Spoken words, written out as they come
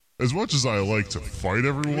As much as I like to fight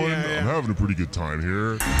everyone, I'm having a pretty good time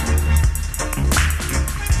here.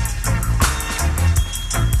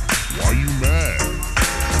 Why you mad?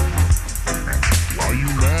 Why you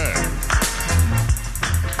mad?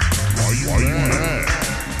 Why you mad?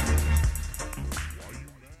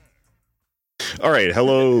 All right,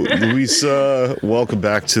 hello, Luisa. Welcome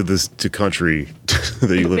back to country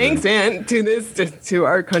that you live Thanks, in. Ant. To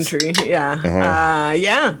our country. Yeah.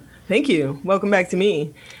 Yeah. Thank you. Welcome back to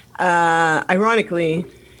me. Ironically,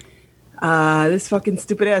 this fucking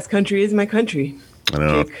stupid ass country is my country. I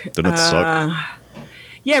know. Jake. Doesn't it suck?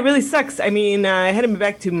 Yeah, it really sucks. I mean, I hadn't been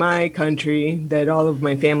back to my country that all of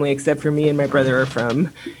my family, except for me and my brother, are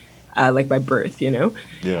from, like by birth, you know?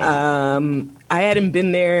 Yeah. I hadn't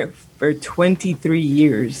been there for 23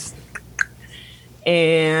 years.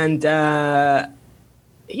 And,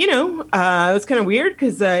 it was kind of weird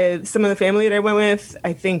because some of the family that I went with,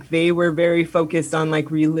 I think they were very focused on like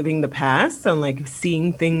reliving the past, on like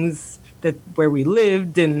seeing things where we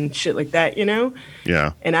lived and shit like that, you know?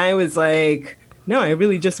 Yeah. And I was like, no, I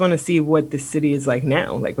really just want to see what the city is like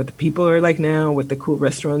now, like what the people are like now, what the cool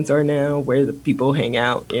restaurants are now, where the people hang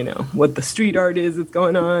out, you know, what the street art is that's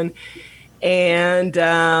going on. And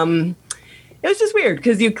it was just weird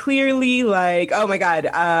because you clearly like, oh my God,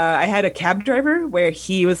 I had a cab driver where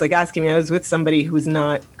he was like asking me, I was with somebody who's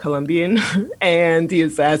not Colombian and he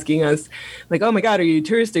was asking us like, oh my God, are you a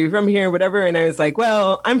tourist? Are you from here? Whatever. And I was like,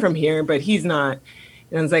 well, I'm from here, but he's not.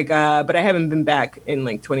 And I was like, but I haven't been back in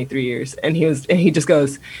like 23 years. And he just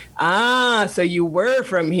goes, so you were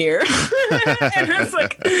from here. And I was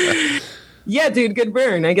like, yeah, dude, good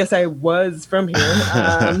burn. I guess I was from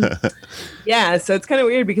here. Yeah, so it's kind of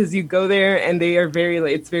weird because you go there and they are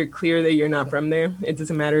it's very clear that you're not from there. It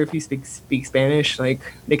doesn't matter if you speak Spanish, like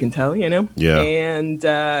they can tell, you know? Yeah. And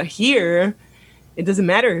here, it doesn't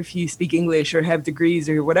matter if you speak English or have degrees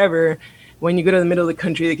or whatever. When you go to the middle of the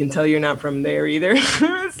country, they can tell you're not from there either.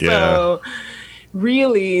 So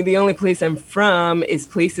really, the only place I'm from is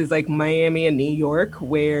places like Miami and New York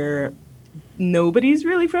where nobody's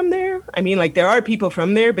really from there. I mean, like there are people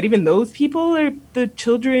from there, but even those people are the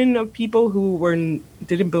children of people who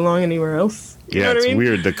didn't belong anywhere else. You know it's what I mean?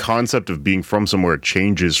 weird. The concept of being from somewhere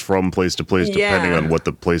changes from place to place depending on what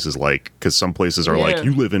the place is like. Because some places are like,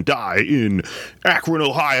 you live and die in Akron,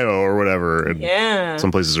 Ohio, or whatever. And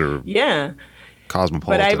some places are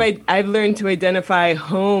cosmopolitan. But I've learned to identify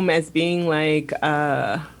home as being like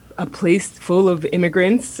a place full of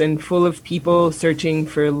immigrants and full of people searching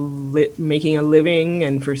for making a living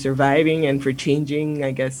and for surviving and for changing,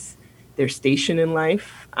 I guess, their station in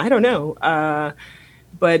life. I don't know.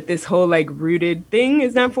 But this whole like rooted thing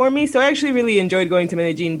is not for me. So I actually really enjoyed going to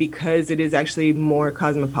Medellin because it is actually more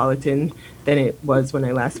cosmopolitan than it was when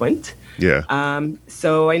I last went. Yeah.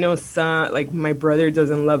 So I know like my brother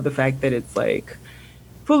doesn't love the fact that it's like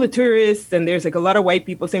full of tourists and there's like a lot of white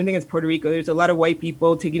people. Same thing as Puerto Rico. There's a lot of white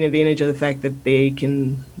people taking advantage of the fact that they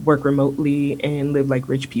can work remotely and live like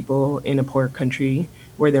rich people in a poor country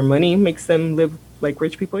where their money makes them live like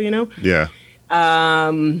rich people, you know? Yeah.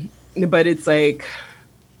 But it's like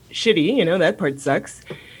shitty, you know, that part sucks.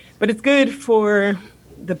 But it's good for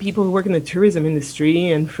the people who work in the tourism industry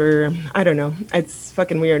and for, I don't know, it's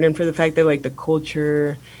fucking weird. And for the fact that like the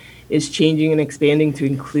culture is changing and expanding to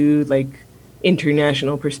include like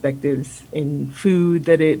international perspectives in food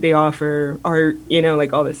that they offer, art, you know,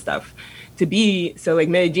 like all this stuff. So like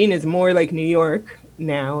Medellin is more like New York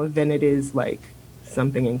now than it is like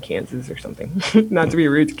something in Kansas or something. Not to be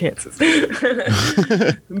rude to Kansas.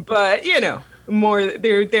 But, you know,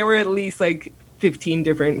 there were at least like 15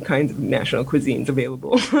 different kinds of national cuisines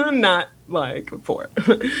available. Not like 4.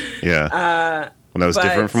 Yeah. And that was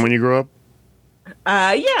different from when you grew up?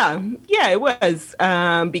 Yeah, it was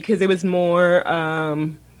because it was more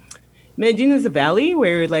Medellin is a valley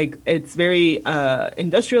where like it's very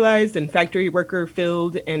industrialized and factory worker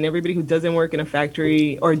filled, and everybody who doesn't work in a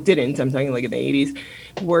factory or didn't, I'm talking like in the 80s,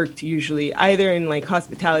 worked usually either in like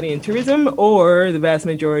hospitality and tourism or the vast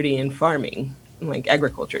majority in farming, like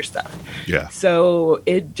agriculture stuff. Yeah. So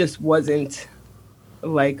it just wasn't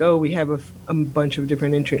like, oh, we have a bunch of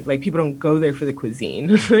different like people don't go there for the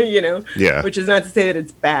cuisine, you know? Yeah. Which is not to say that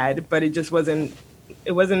it's bad, but it just wasn't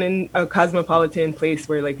in a cosmopolitan place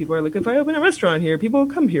where like people are like, if I open a restaurant here, people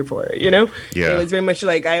will come here for it, you know? Yeah. It was very much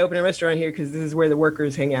like, I open a restaurant here because this is where the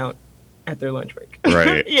workers hang out at their lunch break.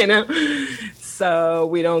 Right. You know? So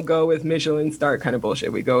we don't go with Michelin star kind of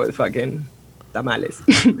bullshit. We go with fucking tamales.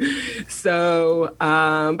 So,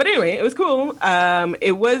 but anyway, it was cool.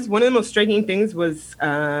 It was one of the most striking things was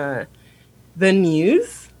the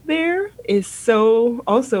news there is so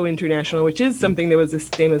also international, which is something that was the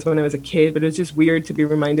same as when I was a kid, but it's just weird to be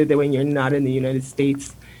reminded that when you're not in the United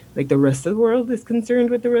States, like the rest of the world is concerned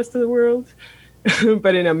with the rest of the world.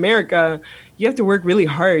 But in America, you have to work really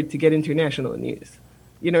hard to get international news.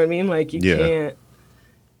 You know what I mean? Like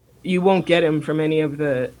you won't get them from any of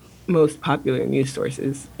the most popular news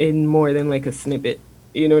sources in more than like a snippet.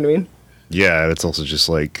 You know what I mean? Yeah, it's also just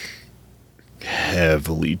like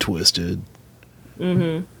heavily twisted.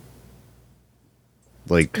 Mm-hmm.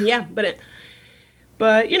 Like, yeah,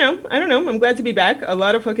 but you know, I don't know. I'm glad to be back. A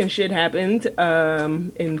lot of fucking shit happened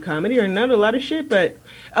in comedy, or not a lot of shit, but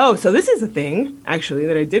so this is a thing actually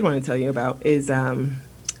that I did want to tell you about. Is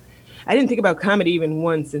I didn't think about comedy even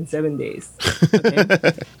once in 7 days.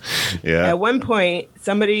 Okay? Yeah. At one point,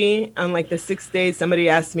 somebody on like the 6th day, somebody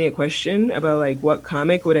asked me a question about like what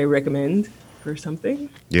comic would I recommend for something.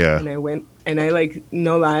 Yeah. And I went, and I like,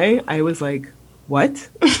 no lie, I was like, what?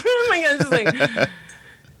 Oh my God, I was just like,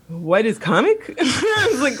 what is comic? I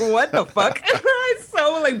was like, what the fuck? I was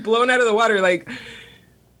so like blown out of the water. Like,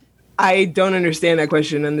 I don't understand that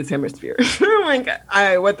question in this hemisphere. Oh my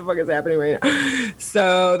God, what the fuck is happening right now?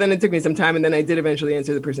 So then it took me some time, and then I did eventually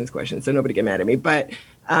answer the person's question, so nobody get mad at me. But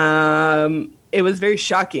it was very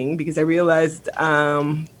shocking because I realized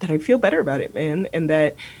that I feel better about it, man. And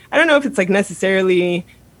that I don't know if it's like necessarily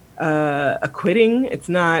a quitting. It's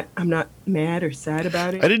not, I'm not mad or sad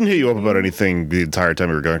about it. I didn't hit you up about anything the entire time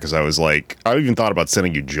we were going because I was like, I even thought about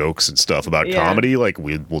sending you jokes and stuff about comedy. Like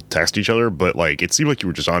we'll text each other, but like it seemed like you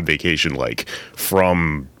were just on vacation, like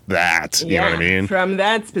from that. You know what I mean? From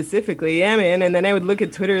that specifically, yeah, man. And then I would look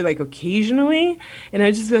at Twitter like occasionally, and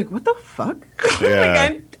I'd just be like, what the fuck? Yeah.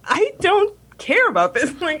 Like I don't care about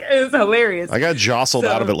this. Like, it was hilarious. I got jostled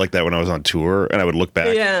out of it like that when I was on tour, and I would look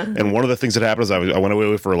back. Yeah. And one of the things that happened is I went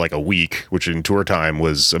away for like a week, which in tour time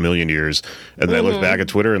was a million years. And then I looked back at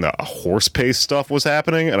Twitter, and the horse pace stuff was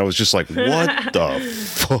happening, and I was just like, what the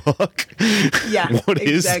fuck? Yeah. What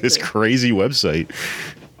is this crazy website?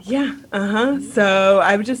 Yeah, So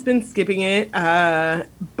I've just been skipping it,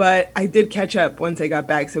 but I did catch up once I got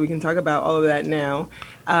back, so we can talk about all of that now.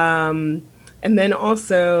 And then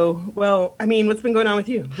also, well, I mean, what's been going on with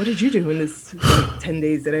you? What did you do in this 10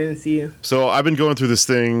 days that I didn't see you? So I've been going through this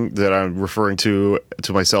thing that I'm referring to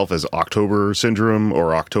myself as October syndrome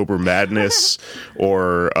or October madness,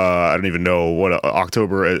 or I don't even know what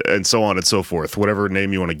October, and so on and so forth, whatever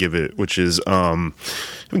name you want to give it, which is kind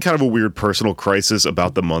of a weird personal crisis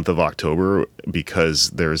about the month of October,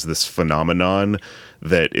 because there's this phenomenon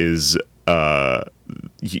that is, I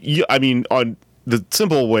mean, on the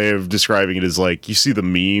simple way of describing it is like you see the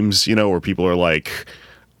memes, you know, where people are like,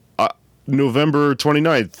 November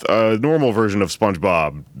 29th, normal version of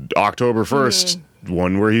SpongeBob, October 1st,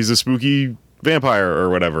 one where he's a spooky vampire or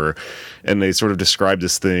whatever. And they sort of describe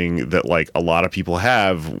this thing that like a lot of people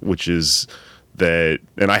have, which is that,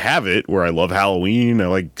 and I have it, where I love Halloween, I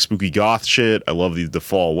like spooky goth shit, I love the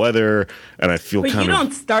fall weather, and I feel kind of... But you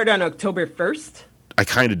don't start on October 1st? I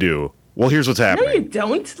kind of do. Well, here's what's happening. No, you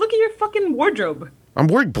don't. Look at your fucking wardrobe. I'm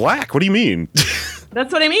wearing black. What do you mean?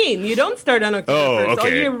 That's what I mean. You don't start on October 1st. Okay.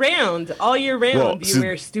 All year round, you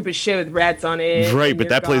wear stupid shit with rats on it. Right, but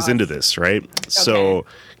that plays into this, right? Okay. So,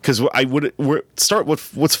 because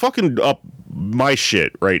what's fucking up my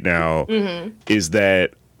shit right now is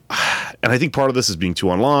that, and I think part of this is being too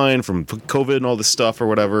online from COVID and all this stuff or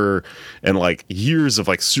whatever, and like years of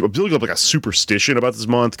like building up like a superstition about this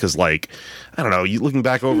month, because like, I don't know, looking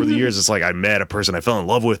back over the years, it's like I met a person I fell in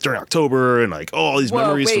love with during October, and like all these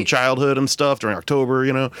memories from childhood and stuff during October,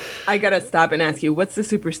 you know? I gotta stop and ask you, what's the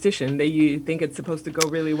superstition? That you think it's supposed to go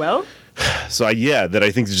really well? So that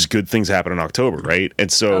I think just good things happen in October, right?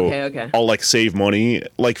 And so I'll like save money.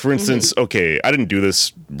 Like for instance, I didn't do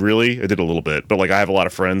this really. I did a little bit, but like I have a lot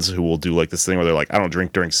of friends who will do like this thing where they're like, I don't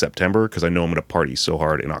drink during September because I know I'm going to party so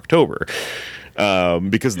hard in October.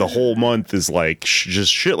 Because the whole month is like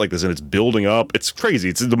just shit like this, and it's building up. It's crazy.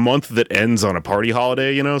 It's the month that ends on a party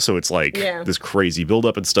holiday, you know? So it's like this crazy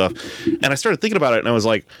buildup and stuff. And I started thinking about it, and I was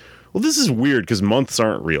like, well, this is weird because months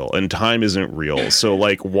aren't real and time isn't real. So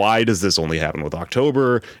like, why does this only happen with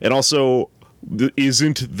October? And also,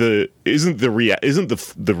 isn't the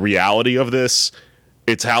reality of this?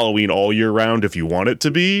 It's Halloween all year round if you want it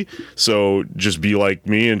to be. So just be like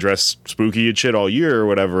me and dress spooky and shit all year or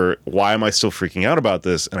whatever. Why am I still freaking out about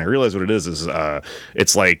this? And I realize what it is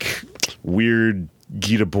it's like weird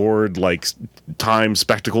Gita board, like time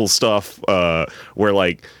spectacle stuff, where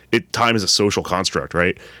like time is a social construct,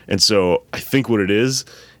 right? And so I think what it is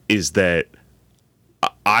that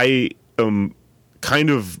I am kind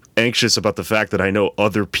of anxious about the fact that I know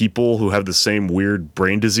other people who have the same weird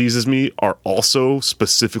brain disease as me are also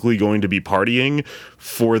specifically going to be partying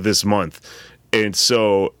for this month. And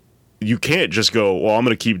so you can't just go, well, I'm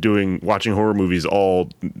going to keep watching horror movies all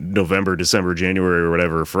November, December, January, or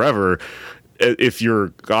whatever forever. If you're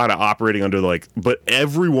kind of operating under but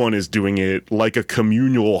everyone is doing it like a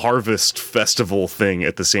communal harvest festival thing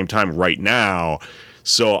at the same time right now.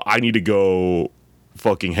 So I need to go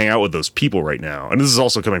fucking hang out with those people right now. And this is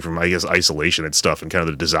also coming from, I guess, isolation and stuff, and kind of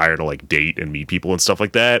the desire to date and meet people and stuff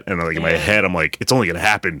like that. And in my head, I'm like, it's only going to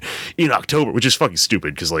happen in October, which is fucking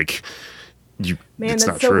stupid because Man, it's that's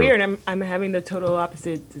not so true. weird. I'm having the total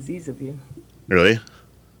opposite disease of you. Really?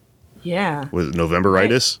 Yeah. Was it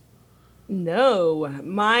Novemberitis? No,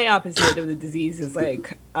 my opposite of the disease is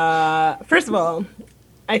first of all,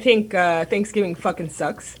 I think Thanksgiving fucking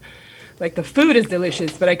sucks. The food is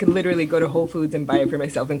delicious, but I could literally go to Whole Foods and buy it for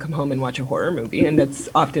myself and come home and watch a horror movie, and that's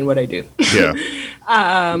often what I do. Yeah.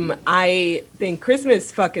 I think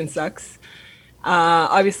Christmas fucking sucks.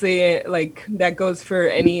 Obviously, that goes for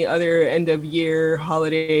any other end of year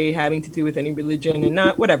holiday having to do with any religion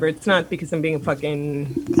and whatever. It's not because I'm being a fucking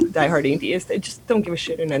diehard atheist. I just don't give a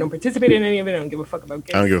shit, and I don't participate in any of it. I don't give a fuck about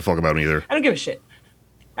gifts. I don't give a fuck about them either. I don't give a shit.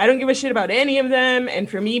 I don't give a shit about any of them. And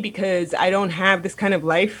for me, because I don't have this kind of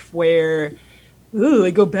life where, I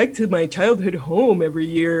go back to my childhood home every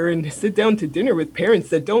year and sit down to dinner with parents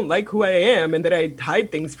that don't like who I am and that I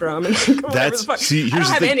hide things from. And Here's I don't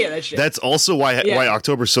have any of that shit. That's also why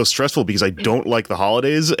October's so stressful, because I don't like the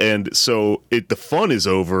holidays. And so the fun is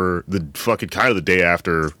over the fucking kind of the day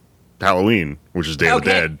after Halloween, which is Day of the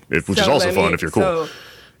Dead, which is also fun if you're cool.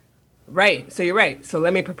 Right. So you're right. So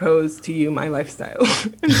let me propose to you my lifestyle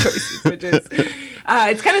choices, which is,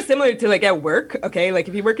 it's kind of similar to at work. Okay.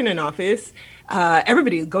 If you work in an office,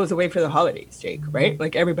 everybody goes away for the holidays, Jake, right?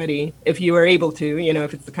 Everybody, if you are able to,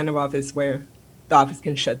 if it's the kind of office where the office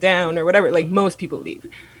can shut down or whatever, most people leave.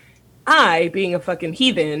 I, being a fucking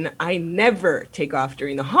heathen, I never take off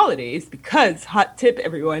during the holidays because, hot tip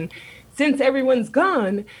everyone, since everyone's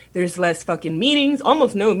gone, there's less fucking meetings,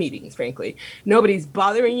 almost no meetings, frankly. Nobody's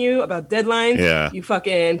bothering you about deadlines. Yeah. You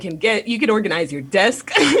fucking you can organize your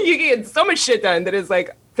desk. You can get so much shit done that is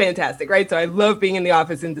fantastic, right? So I love being in the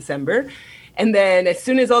office in December. And then as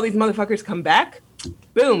soon as all these motherfuckers come back,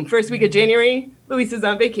 boom, first week of January, Luis is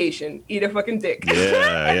on vacation. Eat a fucking dick.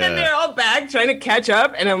 Yeah, and then they're all back trying to catch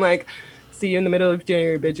up. And I'm like, see you in the middle of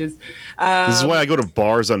January, bitches. This is why I go to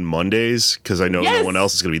bars on Mondays, because I know no one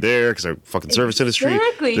else is going to be there, because I fucking service industry.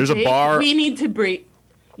 Exactly. There's a bar. We need to break.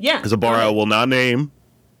 Yeah. There's a bar I will not name,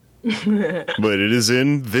 but it is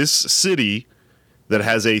in this city that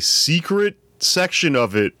has a secret section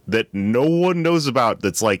of it that no one knows about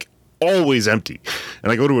that's always empty.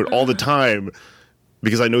 And I go to it all the time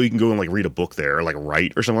because I know you can go and read a book there or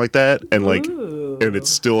write or something like that. And and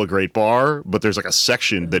it's still a great bar, but there's a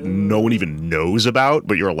section that no one even knows about,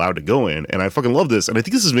 but you're allowed to go in. And I fucking love this. And I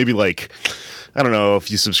think this is maybe I don't know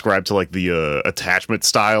if you subscribe to the attachment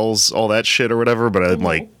styles, all that shit or whatever, but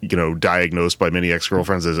I'm diagnosed by many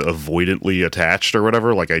ex-girlfriends as avoidantly attached or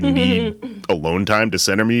whatever. I need alone time to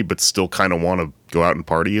center me, but still kind of want to go out and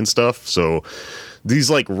party and stuff. So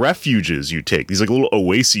these refuges you take, these little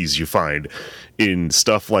oases you find in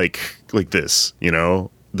stuff like this,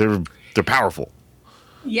 they're powerful.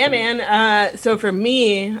 Yeah, man. So for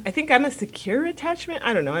me, I think I'm a secure attachment.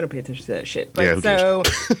 I don't know. I don't pay attention to that shit. But so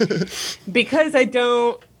because I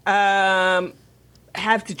don't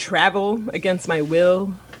have to travel against my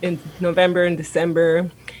will in November and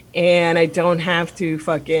December, and I don't have to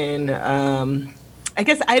fucking I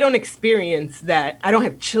guess I don't experience that. I don't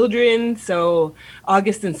have children, so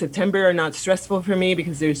August and September are not stressful for me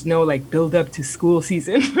because there's no build up to school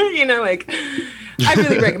season. I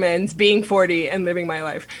really recommend being 40 and living my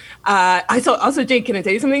life. Also, Jake, can I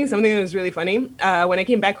tell you something? Something that was really funny. When I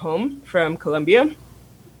came back home from Colombia,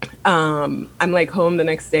 I'm home the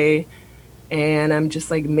next day, and I'm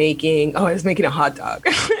just making, I was making a hot dog.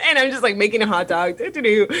 And I'm just making a hot dog.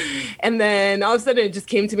 And then all of a sudden it just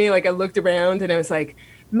came to me, I looked around and I was like,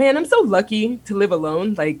 man, I'm so lucky to live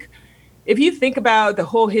alone. If you think about the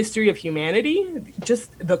whole history of humanity,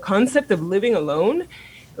 just the concept of living alone,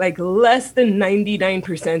 less than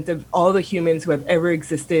 99% of all the humans who have ever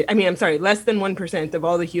existed, less than 1% of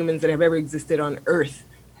all the humans that have ever existed on Earth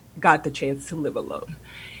got the chance to live alone.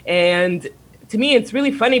 And to me, it's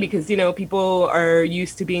really funny because, people are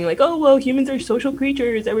used to being oh, well, humans are social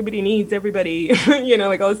creatures. Everybody needs everybody,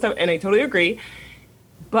 all this stuff. And I totally agree.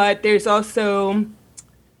 But there's also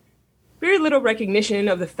very little recognition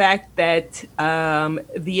of the fact that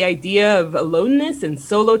the idea of aloneness and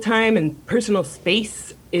solo time and personal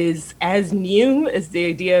space is as new as the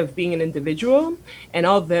idea of being an individual. And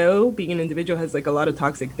although being an individual has like a lot of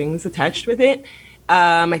toxic things attached with it,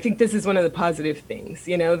 I think this is one of the positive things,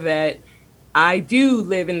 you know, that I do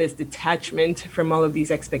live in this detachment from all of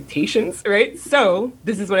these expectations, right? So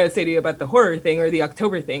this is what I would say to you about the horror thing or the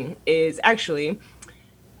October thing is actually,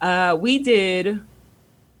 we did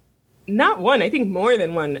not one, I think more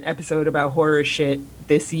than one episode about horror shit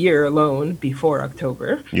this year alone before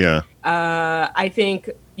October. Yeah. I think,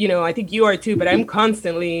 you know, I think you are too, but I'm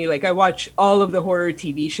constantly, like, I watch all of the horror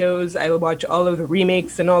TV shows. I watch all of the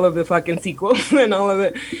remakes and all of the fucking sequels and all of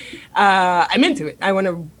it. I'm into it.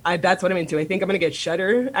 That's what I'm into. I think I'm going to get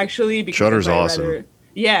Shudder, actually. Because Shudder's awesome.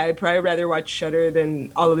 I'd probably rather watch Shudder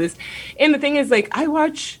than all of this. And the thing is, like, I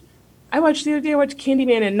watched the other day, I watched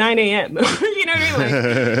Candyman at 9 a.m. You know what I mean?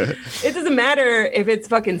 Like, it doesn't matter if it's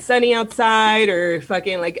fucking sunny outside or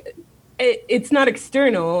fucking, like, it's not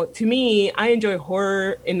external. To me, I enjoy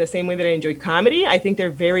horror in the same way that I enjoy comedy. I think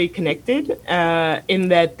they're very connected in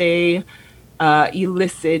that they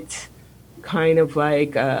elicit kind of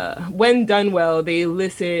like, when done well, they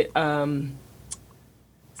elicit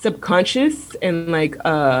subconscious and like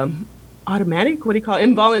automatic, what do you call it?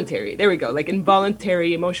 Involuntary. There we go. Like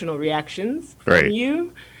involuntary emotional reactions from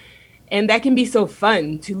you. And that can be so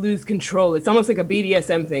fun to lose control. It's almost like a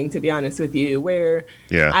BDSM thing, to be honest with you, where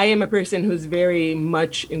I am a person who's very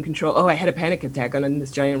much in control. Oh, I had a panic attack on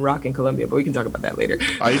this giant rock in Colombia, but we can talk about that later.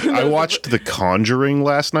 I watched The Conjuring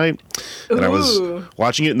last night, and I was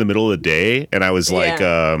watching it in the middle of the day, and I was like,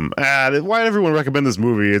 why did everyone recommend this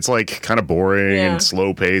movie? It's like kind of boring and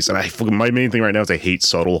slow paced, and my main thing right now is I hate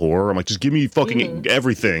subtle horror. I'm like, just give me fucking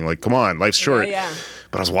everything. Like, come on, life's short.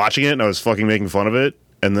 But I was watching it, and I was fucking making fun of it.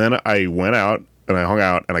 And then I went out and I hung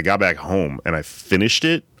out and I got back home and I finished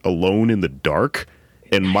it alone in the dark.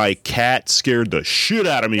 And my cat scared the shit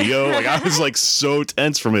out of me, yo. Like, I was like so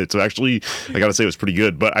tense from it. So actually, I gotta say it was pretty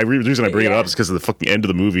good. But the reason I bring it up is because of the fucking end of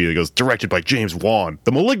the movie. It goes directed by James Wan,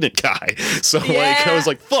 the Malignant guy. So like, I was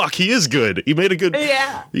like, fuck, he is good. He made a good.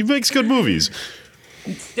 He makes good movies.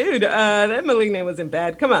 Dude, that Malignant wasn't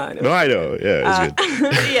bad. Come on. No, I know. Yeah, it was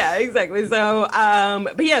good. Yeah, exactly. So,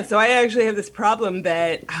 but yeah, so I actually have this problem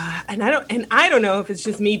that, and I don't know if it's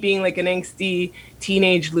just me being like an angsty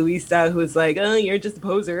teenage Louisa who's like, oh, you're just a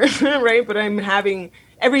poser, right? But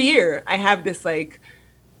every year I have this like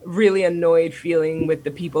really annoyed feeling with the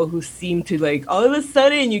people who seem to like all of a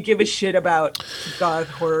sudden you give a shit about goth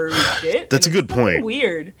horror shit. That's a good point.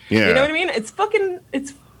 Weird. Yeah. You know what I mean?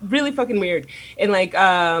 It's really fucking weird. And like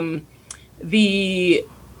fuck,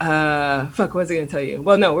 what was I gonna tell you?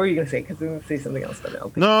 Well, no, what were you gonna say? Because I'm gonna say something else, but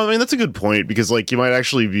no. No, I mean that's a good point because like you might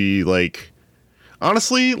actually be like,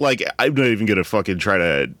 honestly, like I'm not even gonna fucking try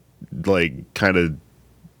to like kind of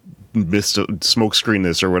smoke screen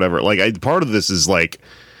this or whatever. Like part of this is like,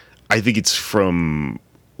 I think it's from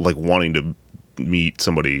like wanting to meet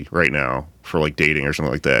somebody right now for like dating or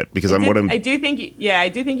something like that because I do think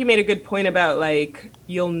you made a good point about like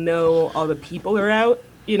you'll know all the people are out,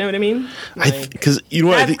 you know what I mean? Because you know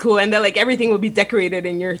what, that's cool, and that like everything will be decorated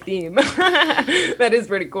in your theme. That is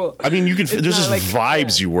pretty cool. I mean, there's just like,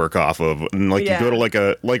 vibes you work off of, and like you go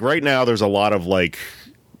to like right now there's a lot of like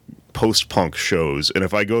post-punk shows, and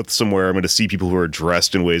if I go somewhere I'm going to see people who are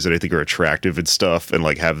dressed in ways that I think are attractive and stuff and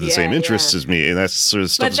like have the same interests as me, and that's sort of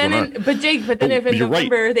stuff that's going on. But then if in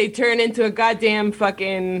November they turn into a goddamn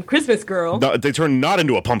fucking Christmas girl, no, they turn not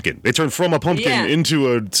into a pumpkin, they turn from a pumpkin into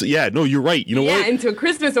you're right, you know what, into a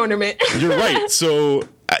Christmas ornament. You're right. So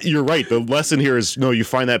you're right. The lesson here is you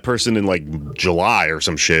find that person in like July or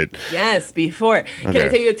some shit. Yes, before. Okay. Can I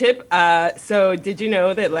tell you a tip? So did you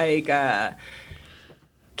know that like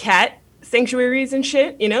cat sanctuaries and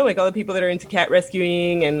shit, like all the people that are into cat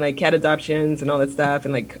rescuing and like cat adoptions and all that stuff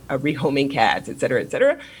and like rehoming cats, et cetera,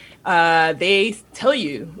 they tell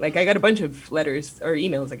you, like I got a bunch of letters or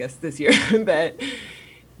emails, I guess, this year that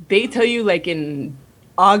they tell you like in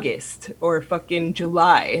August or fucking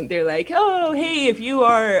July, and they're like, oh, hey, if you're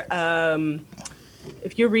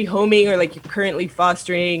rehoming or like you're currently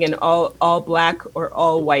fostering an all black or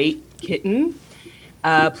all white kitten,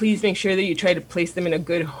 please make sure that you try to place them in a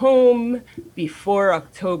good home before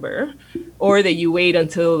October, or that you wait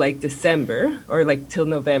until like December or like till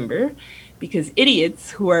November, because idiots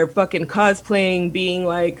who are fucking cosplaying being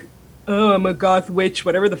like, oh, I'm a goth witch,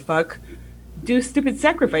 whatever the fuck, do stupid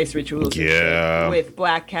sacrifice rituals with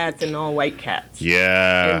black cats and all white cats.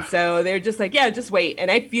 Yeah. And so they're just like, just wait. And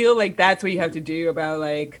I feel like that's what you have to do about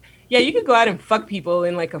like, you could go out and fuck people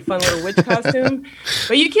in like a fun little witch costume,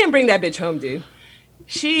 but you can't bring that bitch home, dude.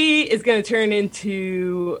 She is going to turn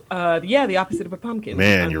into, the opposite of a pumpkin.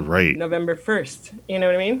 Man, you're right. November 1st. You know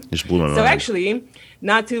what I mean? You just blew my mind. So actually,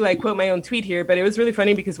 not to like quote my own tweet here, but it was really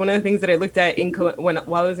funny because one of the things that I looked at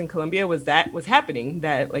while I was in Colombia was that was happening,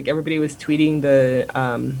 that like everybody was tweeting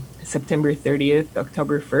the September 30th,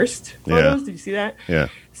 October 1st photos. Yeah. Did you see that? Yeah.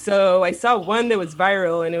 So I saw one that was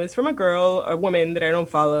viral, and it was from a woman that I don't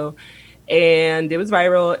follow. And it was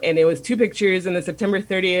viral, and it was 2 pictures, and the September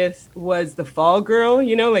 30th was the fall girl,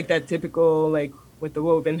 you know, like that typical, like, with the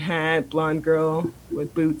woven hat, blonde girl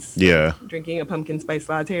with boots. Yeah. Drinking a pumpkin spice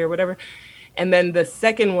latte or whatever. And then the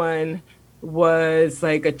second one was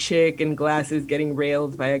like a chick in glasses getting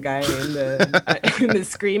railed by a guy in the in the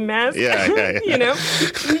Scream mask. Yeah. You know,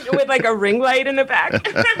 with like a ring light in the back.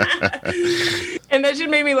 And that shit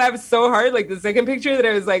made me laugh so hard. Like the second picture, that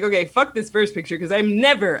I was like, okay, fuck this first picture, because I'm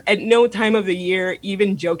never, at no time of the year,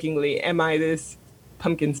 even jokingly, am I this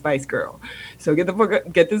pumpkin spice girl. So get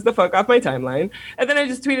this the fuck off my timeline. And then I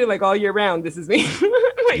just tweeted like all year round, this is me.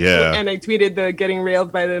 Like, yeah. And I tweeted the getting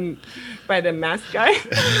railed by the mask guy.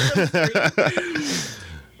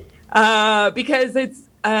 Because it's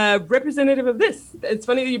representative of this. It's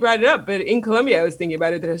funny that you brought it up, but in Colombia I was thinking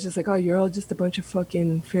about it, that I was just like, oh, you're all just a bunch of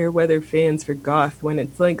fucking fair weather fans for goth, when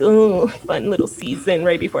it's like, oh, fun little season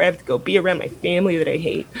right before I have to go be around my family that I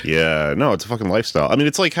hate. Yeah, no, it's a fucking lifestyle. I mean,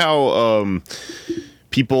 it's like how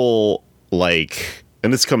people like,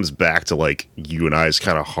 and this comes back to like you and I's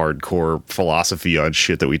kind of hardcore philosophy on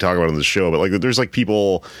shit that we talk about on the show, but like there's like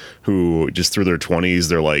people who just through their 20s,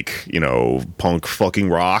 they're like, you know, punk fucking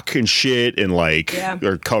rock and shit, and like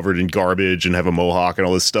they're covered in garbage and have a mohawk and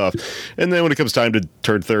all this stuff. And then when it comes time to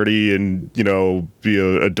turn 30 and, you know, be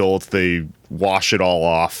an adult, they wash it all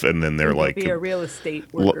off, and then they're like, be a real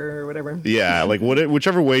estate worker or whatever. Yeah, like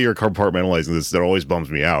whichever way you're compartmentalizing this, that always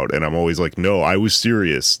bums me out. And I'm always like, no, I was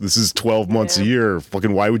serious. This is 12 months a year.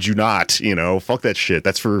 Fucking why would you not? You know, fuck that shit.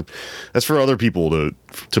 That's for other people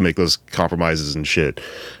to make those compromises and shit.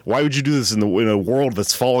 Why would you do this in a world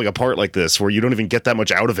that's falling apart like this, where you don't even get that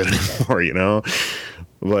much out of it anymore? You know.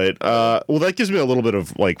 But, well, that gives me a little bit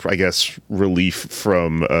of, like, I guess, relief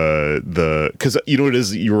from because, you know what it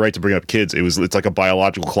is? You were right to bring up kids. It's like a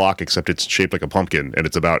biological clock, except it's shaped like a pumpkin, and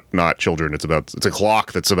it's about not children. It's a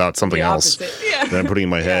clock that's about something else that I'm putting in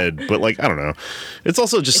my head. But, like, I don't know. It's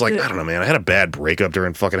also just I don't know, man. I had a bad breakup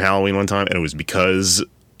during fucking Halloween one time, and it was because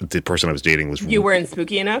the person I was dating was... You weren't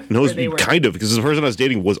spooky enough? No, it was kind of, because the person I was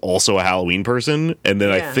dating was also a Halloween person, and then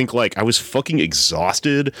I think, like, I was fucking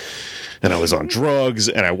exhausted, and I was on drugs,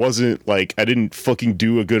 and I wasn't, like, I didn't fucking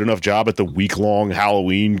do a good enough job at the week-long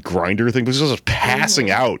Halloween grinder thing, because I was passing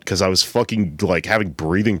out, because I was fucking, like, having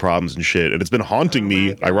breathing problems and shit, and it's been haunting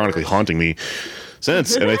me, ironically haunting me,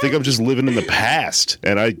 since, and I think I'm just living in the past,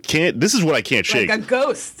 and I can't. This is what I can't shake. Like a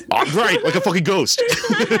ghost, right? Like a fucking ghost.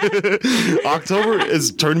 October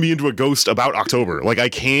has turned me into a ghost about October. Like I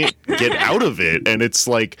can't get out of it, and it's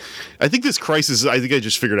like I think this crisis. I think I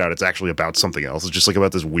just figured out it's actually about something else. It's just like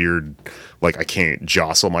about this weird, like I can't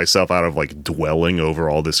jostle myself out of like dwelling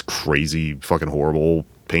over all this crazy, fucking horrible,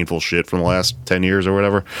 painful shit from the last 10 years or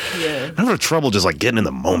whatever. Yeah, I'm having trouble just like getting in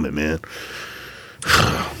the moment, man.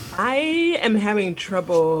 I am having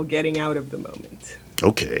trouble getting out of the moment.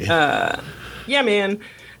 Okay. Yeah, man.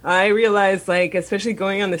 I realized, like, especially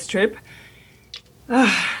going on this trip,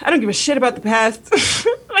 I don't give a shit about the past.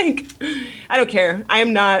 Like, I don't care. I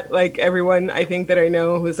am not like everyone I think that I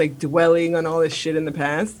know who's like dwelling on all this shit in the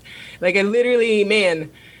past. Like, I literally,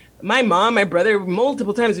 man, my mom, my brother,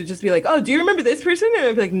 multiple times would just be like, oh, do you remember this person? And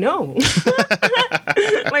I'd be like, no.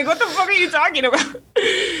 Like, what the fuck are you talking about?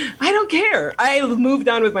 I don't care. I moved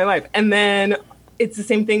on with my life. And then it's the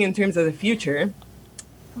same thing in terms of the future.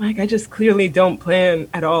 Like, I just clearly don't plan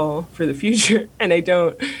at all for the future. And I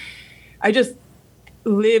just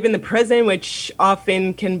live in the present, which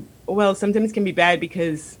often sometimes can be bad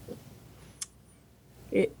because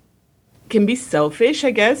it can be selfish,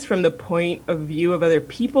 I guess, from the point of view of other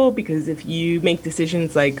people, because if you make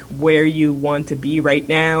decisions like where you want to be right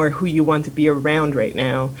now or who you want to be around right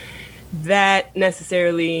now, that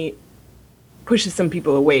necessarily pushes some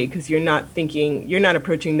people away because you're not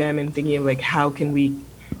approaching them and thinking of like, how can we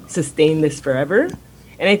sustain this forever?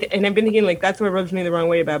 And I've been thinking like, that's what rubs me the wrong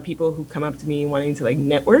way about people who come up to me wanting to like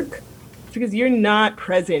network, because you're not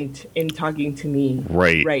present in talking to me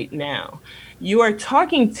right now. You are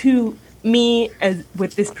talking to me as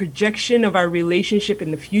with this projection of our relationship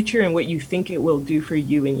in the future and what you think it will do for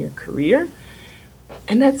you in your career.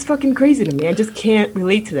 And that's fucking crazy to me. I just can't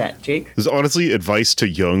relate to that, Jake. There's honestly advice to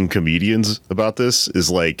young comedians about this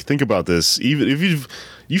is like, think about this. Even if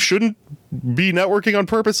you shouldn't be networking on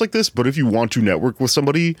purpose like this, but if you want to network with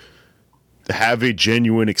somebody, have a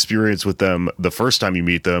genuine experience with them the first time you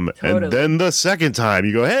meet them, totally. And then the second time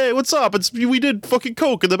you go, hey, what's up? We did fucking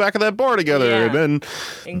coke in the back of that bar together, and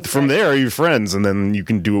then from there you're friends, and then you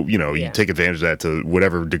can do, you take advantage of that to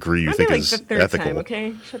whatever degree you think is the third ethical. Time,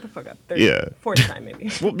 okay, shut the fuck up. Fourth time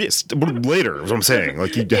maybe. Well, yes, later is what I'm saying.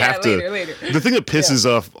 Like you have to. Later. The thing that pisses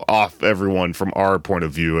off everyone from our point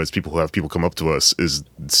of view, as people who have people come up to us, is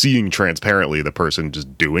seeing transparently the person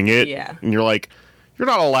just doing it, and you're like, you're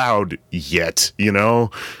not allowed yet,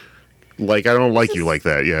 Like, I don't like you like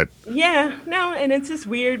that yet. Yeah, no, and it's just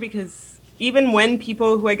weird because even when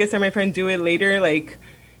people who I guess are my friend do it later, like,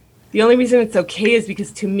 the only reason it's okay is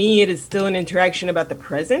because to me it is still an interaction about the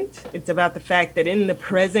present. It's about the fact that in the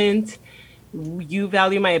present, you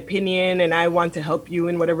value my opinion and I want to help you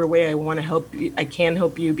in whatever way I want to help you. I can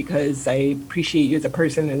help you because I appreciate you as a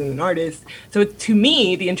person and an artist. So to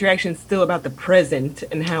me, the interaction is still about the present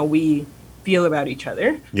and how we feel about each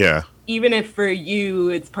other. Yeah. Even if for you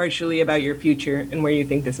it's partially about your future and where you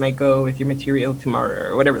think this might go with your material tomorrow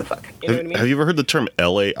or whatever the fuck. You know what I mean? Have you ever heard the term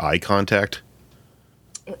LA eye contact?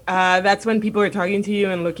 That's when people are talking to you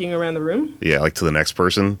and looking around the room? Yeah, like to the next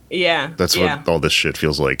person? Yeah. That's what all this shit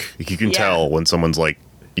feels like. You can tell when someone's like,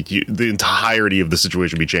 the entirety of the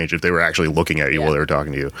situation would be changed if they were actually looking at you while they were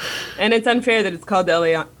talking to you. And it's unfair that it's called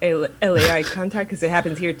LA eye contact because it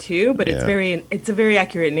happens here too, but it's a very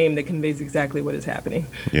accurate name that conveys exactly what is happening.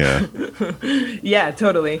 Yeah. Yeah,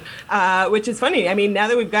 totally. Which is funny. I mean, now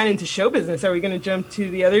that we've gotten into show business, are we going to jump to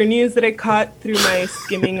the other news that I caught through my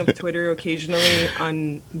skimming of Twitter occasionally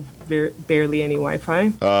on barely any Wi-Fi?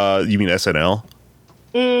 You mean SNL?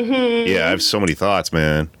 Mm-hmm. Yeah, I have so many thoughts,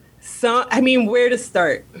 man. So, I mean, where to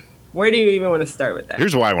start? Where do you even want to start with that?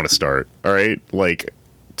 Here's why I want to start, all right? Like,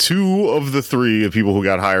 2 of the 3 of people who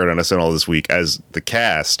got hired on SNL this week as the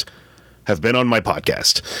cast have been on my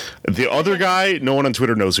podcast. The other guy, no one on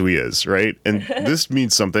Twitter knows who he is, right? And this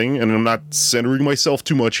means something, and I'm not centering myself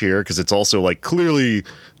too much here, because it's also, like, clearly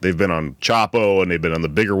they've been on Chapo, and they've been on the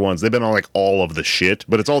bigger ones. They've been on, like, all of the shit,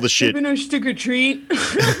 but it's all the shit. They've been on Stick or Treat.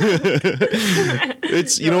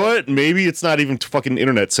 It's, you know what? Maybe it's not even fucking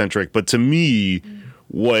internet-centric, but to me,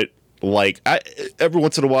 every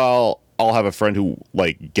once in a while, I'll have a friend who,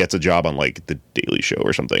 like, gets a job on, like, The Daily Show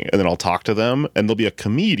or something, and then I'll talk to them, and they'll be a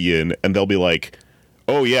comedian, and they'll be like,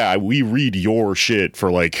 oh, yeah, we read your shit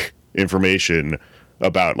for, like, information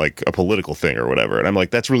about, like, a political thing or whatever. And I'm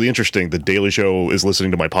like, that's really interesting. The Daily Show is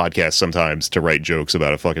listening to my podcast sometimes to write jokes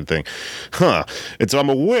about a fucking thing. Huh. And so I'm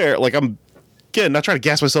aware, like, I'm, again, not trying to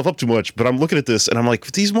gas myself up too much, but I'm looking at this, and I'm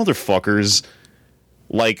like, these motherfuckers,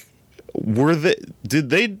 like, did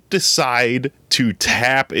they decide to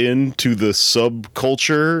tap into the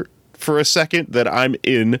subculture for a second that I'm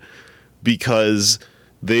in because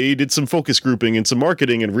they did some focus grouping and some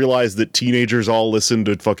marketing and realized that teenagers all listen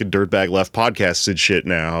to fucking Dirtbag Left podcasts and shit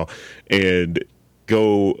now and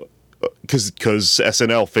go because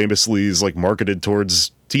SNL famously is like marketed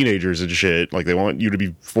towards teenagers and shit. Like they want you to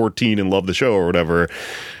be 14 and love the show or whatever.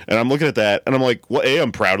 And I'm looking at that and I'm like, well,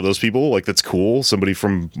 I'm proud of those people. Like that's cool. Somebody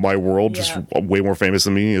from my world, just way more famous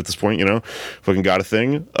than me at this point, fucking got a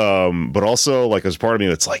thing. But also like as part of me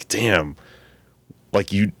that's like, damn, like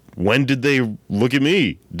when did they look at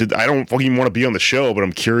me? I don't fucking want to be on the show, but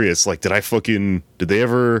I'm curious. Like, did they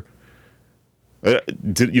ever? Back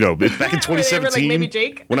in 2017, like maybe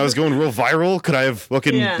Jake? when I was going real viral, could I have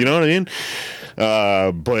fucking, you know what I mean?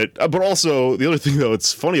 But also the other thing though,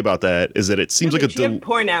 it's funny about that is that it seems like a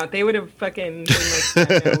porn out. They would have fucking been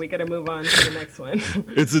like, no, we got to move on to the next one.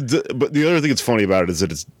 But the other thing that's funny about it is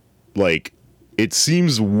that it's like it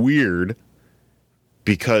seems weird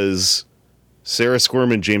because Sarah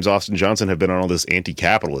Squirm and James Austin Johnson have been on all this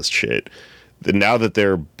anti-capitalist shit. Now that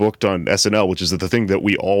they're booked on SNL, which is the thing that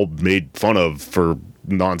we all made fun of for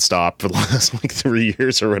nonstop for the last like 3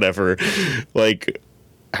 years or whatever, like,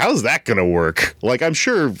 how's that gonna work? Like, I'm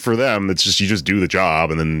sure for them, it's just you just do the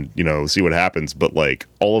job and then see what happens. But like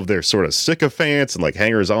all of their sort of sycophants and like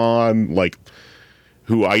hangers on, like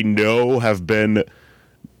who I know have been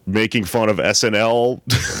making fun of SNL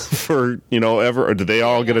for ever, or did they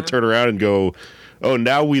all get to turn around and go, oh,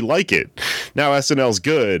 now we like it. Now SNL's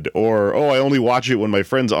good. Or, oh, I only watch it when my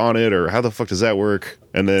friend's on it. Or how the fuck does that work?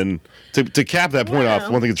 And then to cap that point off,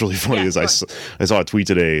 one thing that's really funny is I saw a tweet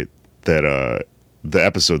today that the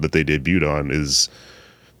episode that they debuted on is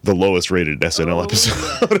the lowest rated SNL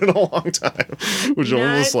episode in a long time. Which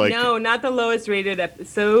almost like... No, not the lowest rated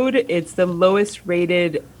episode. It's the lowest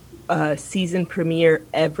rated season premiere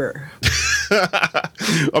ever.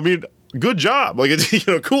 I mean... good job. Like, it's,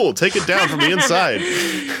 cool. Take it down from the inside.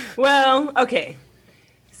 Well, okay.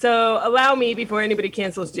 So allow me, before anybody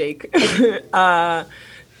cancels Jake, to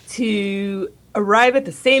to arrive at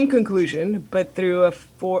the same conclusion, but through a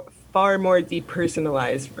far more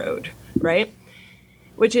depersonalized road, right?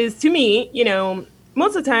 Which is, to me,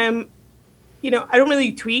 most of the time, I don't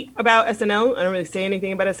really tweet about SNL. I don't really say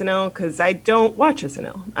anything about SNL because I don't watch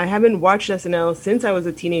SNL. I haven't watched SNL since I was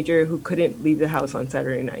a teenager who couldn't leave the house on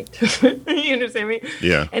Saturday night. You understand me?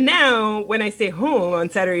 Yeah. And now when I stay home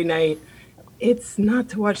on Saturday night, it's not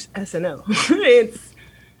to watch SNL. It's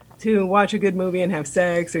to watch a good movie and have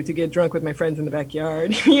sex or to get drunk with my friends in the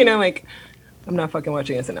backyard. I'm not fucking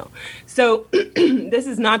watching SNL. So this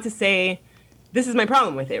is not to say, this is my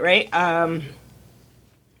problem with it, right?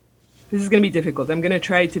 This is going to be difficult. I'm going to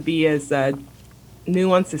try to be as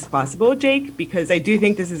nuanced as possible, Jake, because I do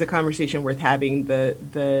think this is a conversation worth having.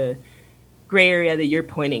 The gray area that you're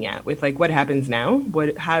pointing at with what happens now,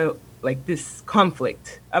 this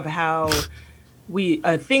conflict of how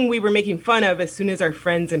a thing we were making fun of as soon as our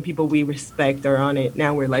friends and people we respect are on it.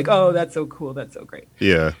 Now we're like, oh, that's so cool, that's so great.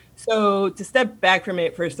 Yeah. So to step back from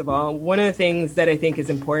it, first of all, one of the things that I think is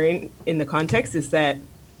important in the context is that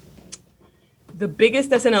the biggest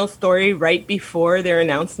SNL story right before their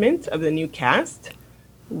announcement of the new cast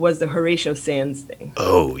was the Horatio Sanz thing.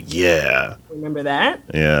 Oh, yeah. Remember that?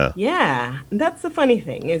 Yeah. Yeah. And that's the funny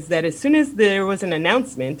thing, is that as soon as there was an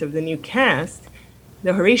announcement of the new cast,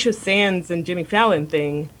 the Horatio Sanz and Jimmy Fallon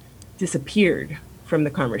thing disappeared from the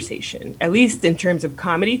conversation, at least in terms of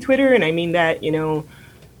comedy Twitter. And I mean that,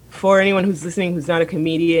 for anyone who's listening who's not a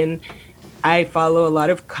comedian, I follow a lot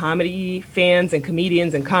of comedy fans and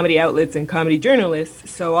comedians and comedy outlets and comedy journalists.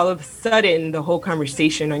 So all of a sudden, the whole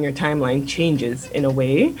conversation on your timeline changes in a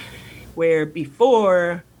way where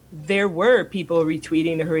before there were people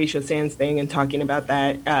retweeting the Horatio Sanz thing and talking about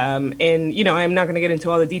that. And, I'm not going to get into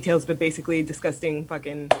all the details, but basically disgusting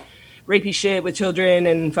fucking rapey shit with children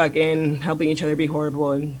and fucking helping each other be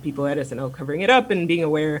horrible and people at SNL covering it up and being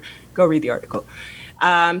aware. Go read the article.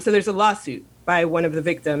 So there's a lawsuit by one of the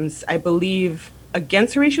victims, I believe,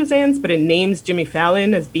 against Horatio Sanz, but it names Jimmy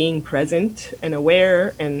Fallon as being present and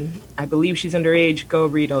aware, and I believe she's underage. Go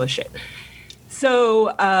read all the shit.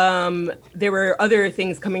 So there were other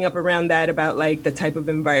things coming up around that about the type of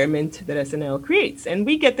environment that SNL creates. And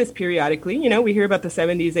we get this periodically, we hear about the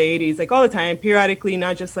 70s, 80s, all the time, periodically,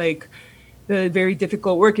 not just the very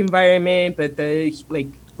difficult work environment, but the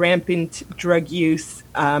rampant drug use,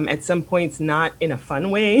 at some points not in a fun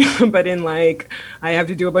way, but in I have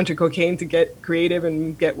to do a bunch of cocaine to get creative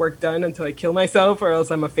and get work done until I kill myself or else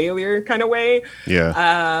I'm a failure kind of way.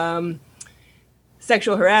 Yeah.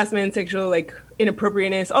 Sexual harassment, sexual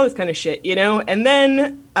inappropriateness, all this kind of shit, And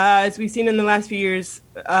then, as we've seen in the last few years,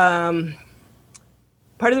 part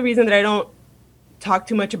of the reason that I don't talk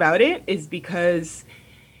too much about it is because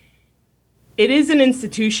it is an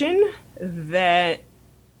institution that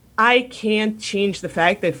I can't change the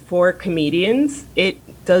fact that for comedians, it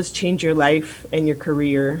does change your life and your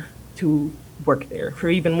career to work there for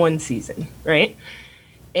even one season, right?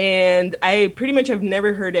 And I pretty much have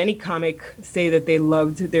never heard any comic say that they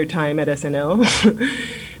loved their time at SNL,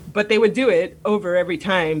 but they would do it over every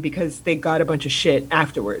time because they got a bunch of shit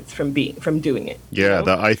afterwards from doing it. Yeah,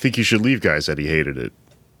 I think you should leave guy said he hated it.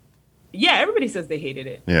 Yeah, everybody says they hated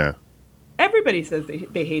it. Yeah. Everybody says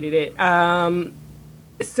they hated it.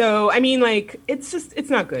 So, I mean, it's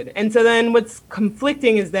not good. And so then what's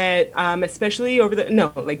conflicting is that, especially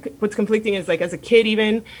what's conflicting is as a kid,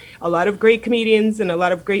 even a lot of great comedians and a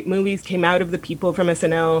lot of great movies came out of the people from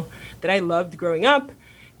SNL that I loved growing up.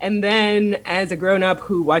 And then as a grown up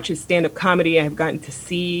who watches stand-up comedy, I've gotten to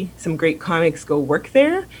see some great comics go work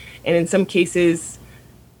there. And in some cases,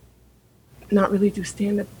 not really do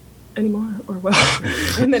stand-up anymore or well,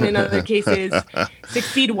 and then in other cases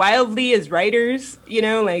succeed wildly as writers.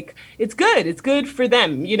 It's good for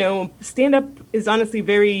them. Stand up is honestly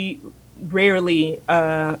very rarely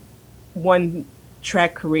one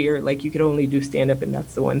track career. You could only do stand up and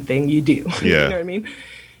that's the one thing you do. Yeah. You know what I mean?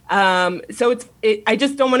 So I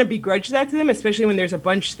just don't want to begrudge that to them, especially when there's a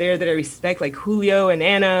bunch there that I respect, like Julio and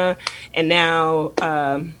Anna, and now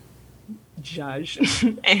Judge,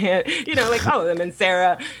 and all of them, and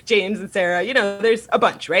Sarah, James and Sarah, there's a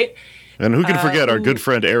bunch, right? And who can forget our good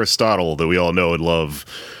friend Aristotle that we all know and love,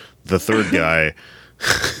 the third guy.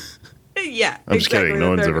 Yeah, I'm just kidding. No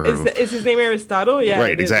one's ever heard of him. Is his name Aristotle? Yeah,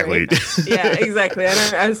 right, exactly. Right? Yeah, exactly.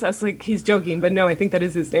 And I was like, he's joking, but no, I think that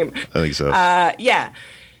is his name. I think so. Yeah.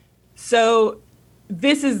 So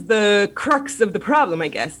this is the crux of the problem, I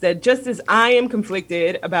guess, that just as I am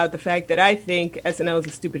conflicted about the fact that I think SNL is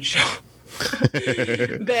a stupid show,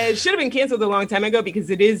 that should have been canceled a long time ago because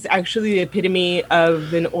it is actually the epitome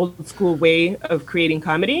of an old school way of creating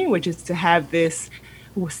comedy, which is to have this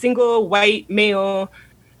single white male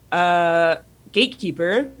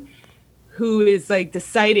gatekeeper who is like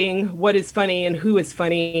deciding what is funny and who is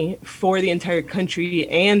funny for the entire country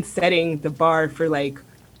and setting the bar for like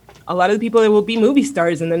a lot of the people that will be movie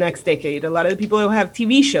stars in the next decade, a lot of the people that will have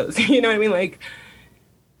TV shows, you know what I mean? Like,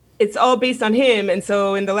 it's all based on him. And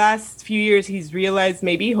so in the last few years, he's realized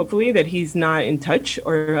maybe, hopefully, that he's not in touch,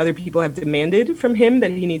 or other people have demanded from him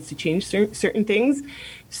that he needs to change certain things.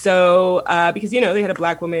 So, because, you know, they had a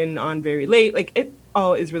Black woman on very late, like, it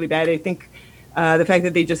all is really bad. I think the fact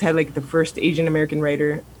that they just had like the first Asian American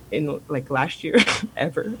writer in like last year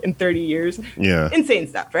ever in 30 years. Yeah. Insane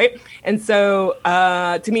stuff, right? And so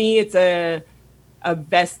to me, it's a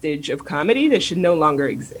vestige of comedy that should no longer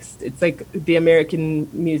exist. It's like the American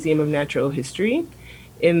Museum of Natural History,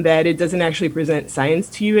 in that it doesn't actually present science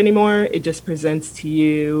to you anymore. It just presents to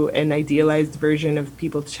you an idealized version of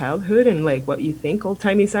people's childhood and like what you think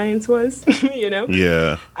old-timey science was, you know?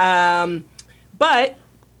 Yeah. But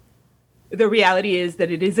the reality is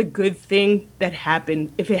that it is a good thing that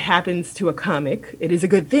happened. If it happens to a comic, it is a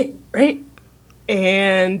good thing, right?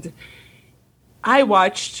 And I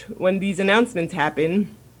watched when these announcements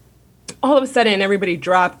happened, all of a sudden everybody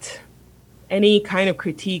dropped any kind of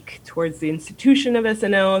critique towards the institution of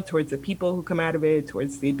SNL, towards the people who come out of it,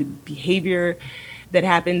 towards the behavior that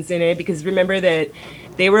happens in it. Because remember that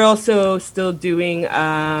they were also still doing,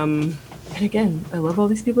 and again, I love all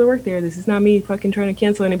these people that work there. This is not me fucking trying to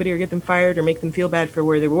cancel anybody or get them fired or make them feel bad for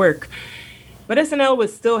where they work. But SNL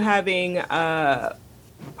was still having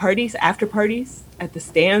parties, after parties at the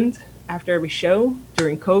Stand after every show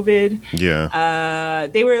during COVID. Yeah.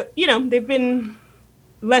 They were, you know, they've been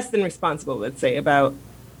less than responsible, let's say, about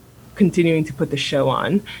continuing to put the show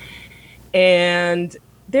on. And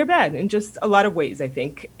they're bad in just a lot of ways, I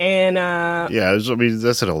think. And yeah, I mean,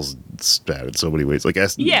 SNL's bad in so many ways. Like,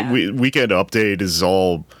 Weekend Update is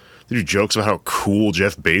all, they do jokes about how cool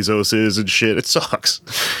Jeff Bezos is and shit. It sucks.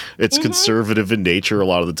 It's conservative in nature a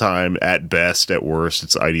lot of the time. At best, at worst,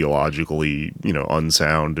 it's ideologically, you know,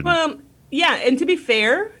 unsound. And yeah, and to be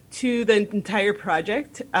fair to the entire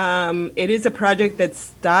project, it is a project that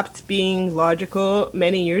stopped being logical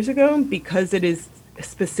many years ago because it is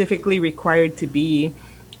specifically required to be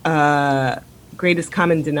greatest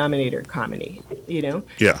common denominator comedy, you know?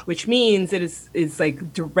 Yeah. Which means it is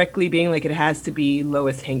like directly being like it has to be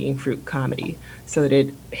lowest hanging fruit comedy so that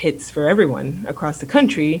it hits for everyone across the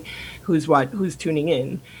country who's tuning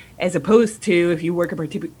in. As opposed to if you work a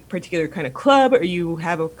particular kind of club or you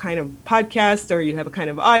have a kind of podcast or you have a kind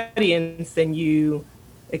of audience, then you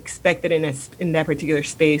expect that in that particular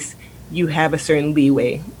space, you have a certain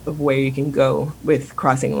leeway of where you can go with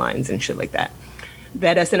crossing lines and shit like that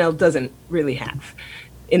SNL doesn't really have,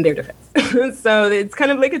 in their defense. So it's kind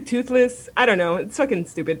of like a toothless, I don't know, it's fucking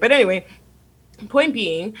stupid. But anyway, point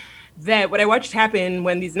being that what I watched happen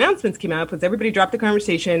when these announcements came out was everybody dropped the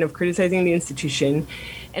conversation of criticizing the institution,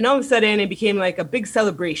 and all of a sudden it became like a big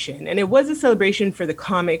celebration. And it was a celebration for the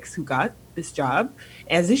comics who got this job,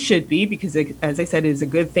 as it should be, because it, as I said, it is a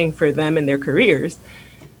good thing for them and their careers.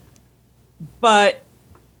 But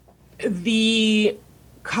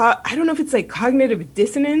I don't know if it's like cognitive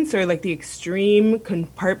dissonance or like the extreme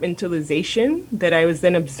compartmentalization that I was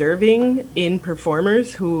then observing in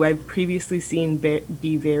performers who I've previously seen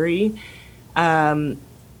be very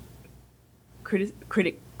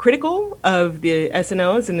critical of the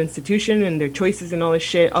SNL as an institution and their choices and all this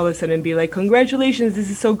shit, all of a sudden be like, congratulations, this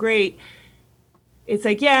is so great. It's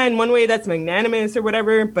like, yeah, in one way that's magnanimous or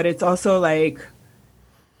whatever, but it's also like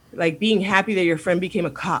being happy that your friend became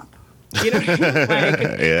a cop. You know, like,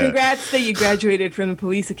 yeah. Congrats that you graduated from the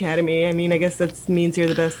police academy. I mean, I guess that means you're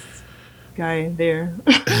the best guy there.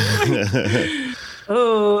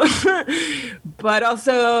 But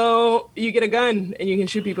also you get a gun and you can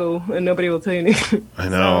shoot people and nobody will tell you anything. I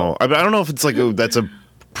know. So. I don't know if it's like that's a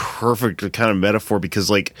perfect kind of metaphor because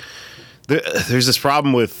like there's this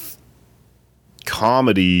problem with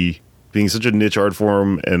comedy being such a niche art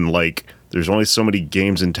form and like there's only so many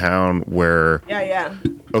games in town where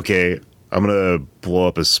okay, I'm gonna blow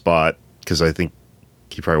up his spot because I think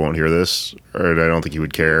he probably won't hear this, or I don't think he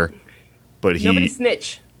would care. But nobody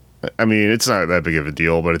snitch. I mean, it's not that big of a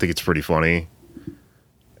deal, but I think it's pretty funny.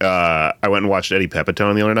 I went and watched Eddie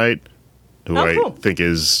Pepitone the other night, who I think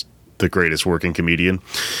is the greatest working comedian.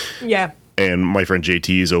 Yeah. And my friend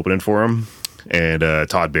JT is opening for him, and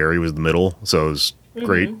Todd Barry was in the middle, so it was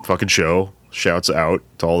great fucking show. Shouts out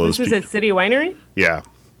to all those people. This was at City Winery? Yeah.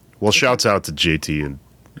 Well, shouts out to JT. And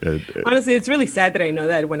honestly, it's really sad that I know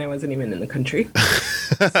that when I wasn't even in the country.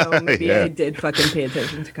 So maybe I did fucking pay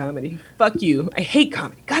attention to comedy. Fuck you. I hate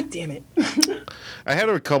comedy. God damn it. I had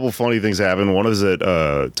a couple funny things happen. One is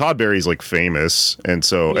that Todd Barry's like famous, and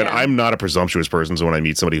so and I'm not a presumptuous person, so when I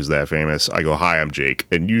meet somebody who's that famous, I go, "Hi, I'm Jake."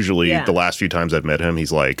 And usually the last few times I've met him,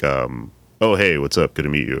 he's like, "Oh, hey, what's up? Good to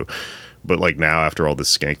meet you." But like now, after all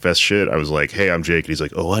this Skankfest shit, I was like, "Hey, I'm Jake," and he's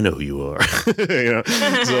like, "Oh, I know who you are." You know,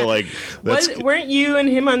 so like, weren't you and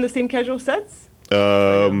him on the same casual sets?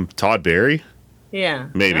 Todd Barry,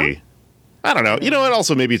 maybe. No? I don't know. You know what?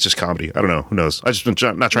 Also, maybe it's just comedy. I don't know. Who knows? I just been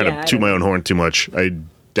not trying to toot my own horn too much. I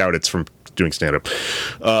doubt it's from doing stand-up.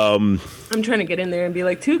 I'm trying to get in there and be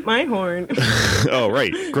like, toot my horn. Oh,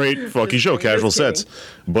 right. Great fucking show, Casual Sets.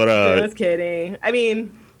 But just kidding. I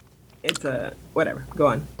mean, it's whatever. Go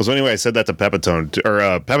on. So anyway, I said that to Pepitone,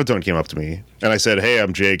 Pepitone came up to me, and I said, "Hey,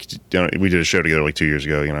 I'm Jake. We did a show together like 2 years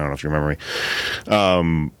ago. You know, I don't know if you remember me.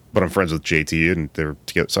 But I'm friends with JT, and they're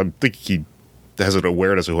together. So I think he has an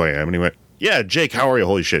awareness of who I am." And he went, "Yeah, Jake, how are you?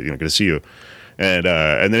 Holy shit, good to see you." And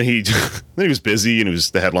then he then he was busy, and he was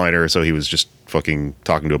the headliner, so he was just fucking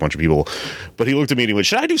talking to a bunch of people. But he looked at me and he went,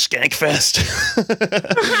 "Should I do Skankfest?"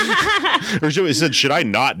 Or he said, "Should I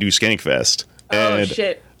not do Skankfest?" And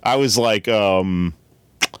shit. I was like, it's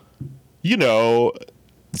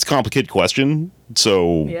a complicated question,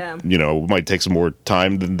 so it might take some more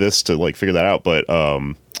time than this to like figure that out. But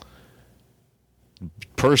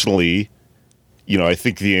personally, I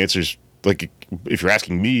think the answer is, like, if you're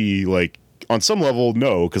asking me, like, on some level,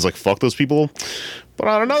 no, because, like, fuck those people. But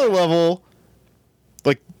on another level,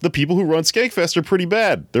 like, the people who run Skankfest are pretty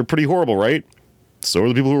bad. They're pretty horrible, right? So are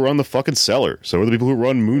the people who run the fucking Cellar. So are the people who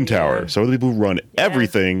run Moon Tower. So are the people who run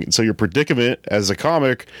everything. So your predicament as a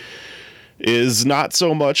comic is not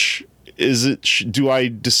so much, do I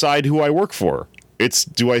decide who I work for? It's,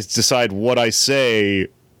 do I decide what I say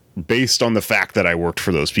based on the fact that I worked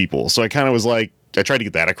for those people? So I kind of was like, I tried to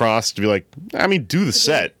get that across, to be like, I mean, do the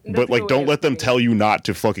set, but like, don't let them tell you not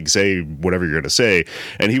to fucking say whatever you're going to say.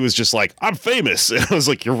 And he was just like, "I'm famous." And I was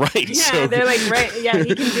like, "You're right." Yeah, so, they're like, right. Yeah,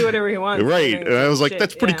 he can do whatever he wants. Right. And I was like,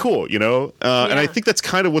 that's pretty cool, And I think that's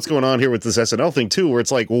kind of what's going on here with this SNL thing too, where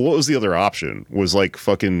it's like, well, what was the other option? Was like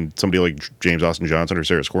fucking somebody like James Austin Johnson or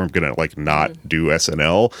Sarah Squirm going to like not do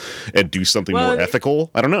SNL and do something more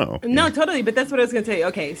ethical? I don't know. No, totally. But that's what I was going to say.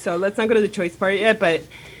 Okay, so let's not go to the choice part yet, but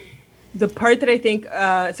the part that I think,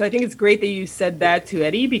 so I think it's great that you said that to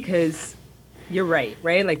Eddie, because you're right?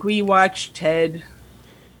 Like, we watched Ted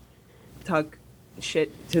talk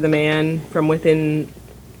shit to the man from within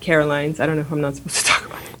Caroline's. I don't know if I'm not supposed to talk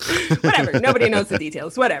about it. Whatever. Nobody knows the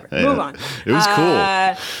details. Whatever. Move on. It was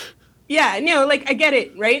cool. Yeah, like, I get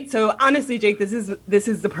it, right? So honestly, Jake, this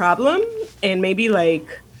is the problem. And maybe,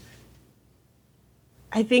 like,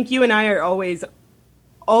 I think you and I are always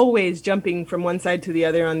jumping from one side to the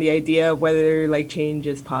other on the idea of whether like change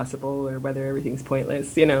is possible or whether everything's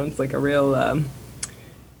pointless. It's like a real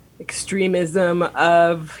extremism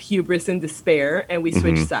of hubris and despair, and we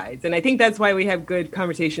switch sides. And I think that's why we have good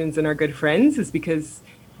conversations and are good friends, is because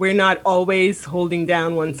we're not always holding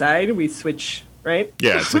down one side. We switch, right?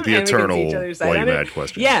 Yeah, it's like the eternal why you mad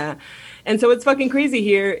question. Yeah. And so what's fucking crazy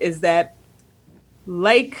here is that,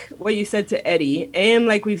 like what you said to Eddie, and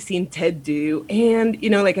like we've seen Ted do, and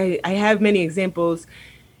like I have many examples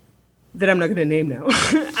that I'm not going to name now.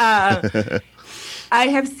 I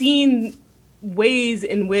have seen ways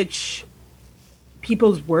in which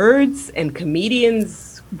people's words and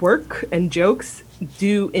comedians' work and jokes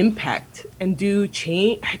do impact and do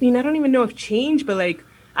change. I mean, I don't even know if change, but like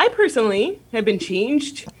I personally have been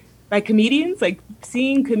changed by comedians, like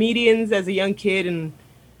seeing comedians as a young kid, and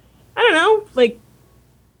I don't know, like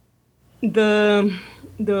the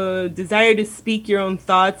desire to speak your own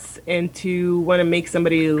thoughts and to want to make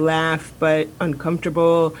somebody laugh but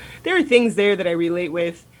uncomfortable. There are things there that I relate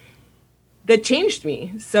with that changed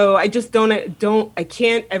me. So I just I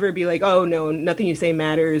can't ever be like, oh no, nothing you say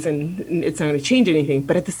matters and it's not going to change anything.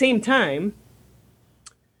 But at the same time,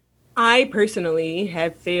 I personally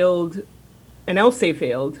have failed, and I'll say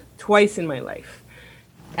failed, twice in my life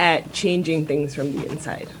at changing things from the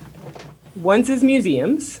inside. Once is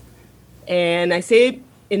museums. And I say it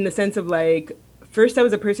in the sense of like, first I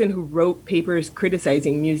was a person who wrote papers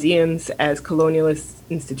criticizing museums as colonialist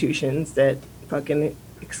institutions that fucking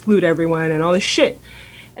exclude everyone and all this shit.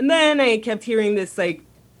 And then I kept hearing this like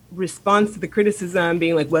response to the criticism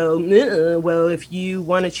being like, well, if you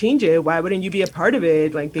want to change it, why wouldn't you be a part of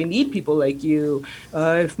it? Like, they need people like you.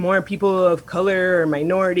 If more people of color or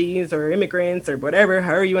minorities or immigrants or whatever,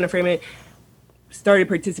 however you want to frame it, started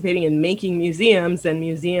participating in making museums, then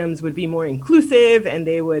museums would be more inclusive and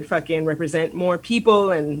they would fucking represent more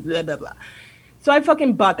people and blah, blah, blah. So I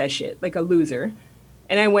fucking bought that shit like a loser.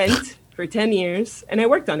 And I went for 10 years and I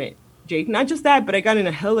worked on it. Jake. Not just that, but I got in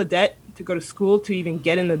a hell of debt to go to school to even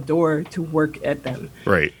get in the door to work at them.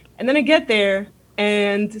 Right. And then I get there,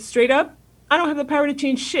 and straight up, I don't have the power to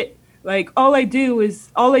change shit. Like, all I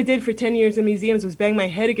did for 10 years in museums was bang my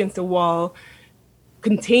head against a wall,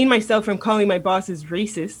 contain myself from calling my bosses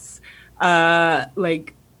racists,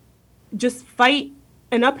 just fight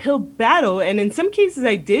an uphill battle. And in some cases,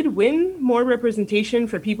 I did win more representation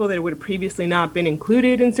for people that would have previously not been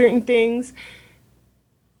included in certain things.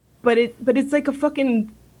 But it's like a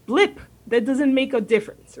fucking blip that doesn't make a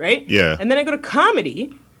difference, right? Yeah. And then I go to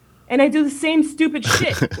comedy, and I do the same stupid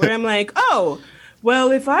shit where I'm like, oh,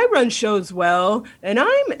 well, if I run shows well and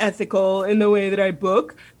I'm ethical in the way that I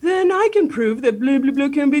book, then I can prove that blah, blah, blah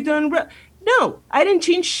can be done. No, I didn't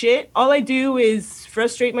change shit. All I do is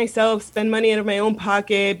frustrate myself, spend money out of my own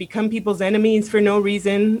pocket, become people's enemies for no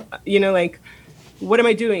reason. What am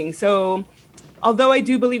I doing? So although I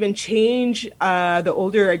do believe in change, the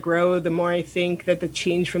older I grow, the more I think that the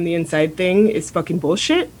change from the inside thing is fucking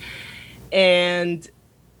bullshit. And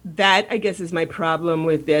that, I guess, is my problem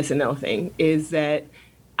with the SNL thing, is that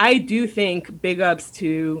I do think big ups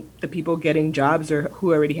to the people getting jobs or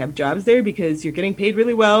who already have jobs there, because you're getting paid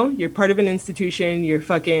really well. You're part of an institution. Your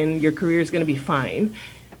career is going to be fine.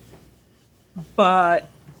 But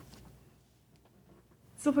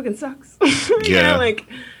it still fucking sucks. Yeah.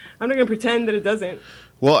 I'm not going to pretend that it doesn't.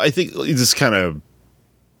 Well, I think this kind of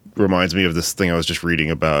reminds me of this thing I was just reading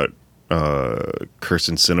about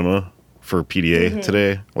Kirsten Sinema for PDA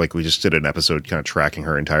today. Like, we just did an episode kind of tracking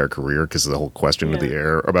her entire career, because the whole question of the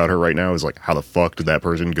air about her right now is like, how the fuck did that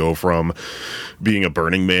person go from being a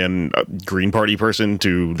Burning Man Green Party person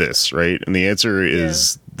to this, right? And the answer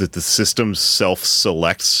is that the system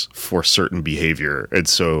self-selects for certain behavior. And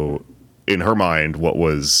so in her mind, what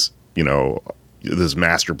was, this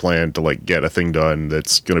master plan to get a thing done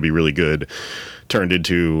that's going to be really good turned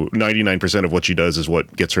into 99% of what she does is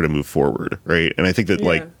what gets her to move forward, right? And I think that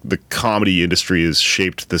the comedy industry is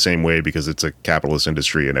shaped the same way because it's a capitalist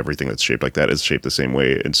industry, and everything that's shaped like that is shaped the same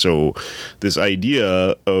way. And so this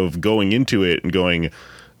idea of going into it and going,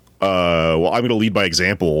 well, I'm going to lead by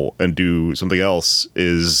example and do something else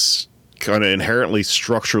is kind of inherently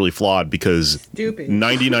structurally flawed, because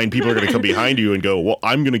 99 people are going to come behind you and go, well,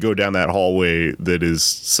 I'm going to go down that hallway that is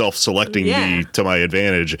self-selecting me to my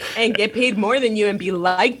advantage and get paid more than you and be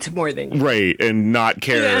liked more than you, right? And not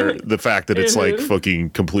care the fact that it's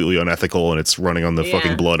fucking completely unethical and it's running on the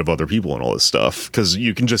fucking blood of other people and all this stuff, because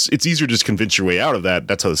you can it's easier to just convince your way out of that.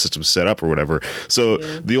 That's how the system's set up or whatever. So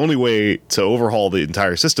the only way to overhaul the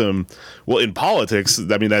entire system, well, in politics,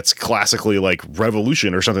 I mean, that's classically like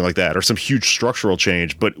revolution or something like that, or some huge structural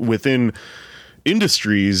change. But within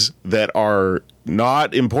industries that are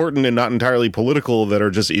not important and not entirely political, that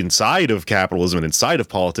are just inside of capitalism and inside of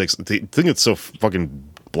politics, the thing that's so fucking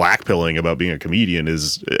blackpilling about being a comedian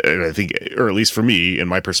is, I think, or at least for me and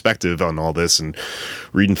my perspective on all this and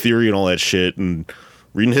reading theory and all that shit and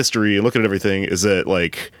reading history and looking at everything, is that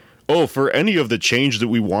like, oh, for any of the change that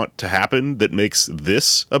we want to happen that makes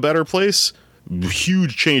this a better place,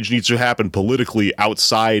 huge change needs to happen politically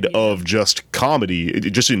outside of just comedy,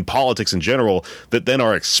 just in politics in general, that then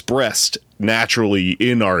are expressed naturally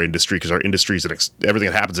in our industry, because our industry is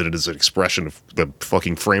everything that happens in it is an expression of the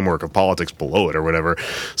fucking framework of politics below it or whatever.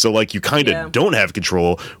 So like, you kind of don't have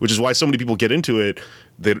control, which is why so many people get into it.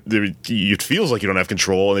 It feels like you don't have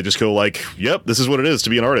control, and they just go like, yep, this is what it is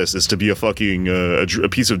to be an artist, is to be a fucking a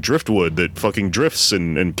piece of driftwood that fucking drifts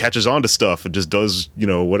and catches on to stuff and just does,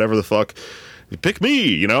 whatever the fuck. Pick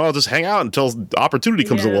me, I'll just hang out until opportunity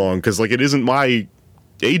comes along, because like, it isn't my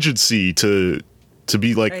agency to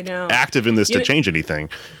be like active in this to change anything.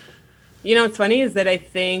 What's funny is that I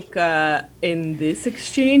think in this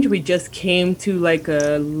exchange we just came to like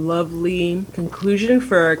a lovely conclusion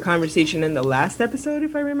for our conversation in the last episode,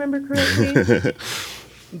 if I remember correctly.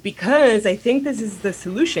 Because I think this is the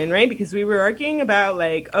solution, right? Because we were arguing about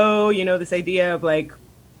like, this idea of like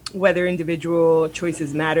whether individual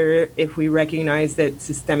choices matter if we recognize that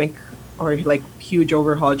systemic or like huge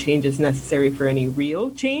overhaul change is necessary for any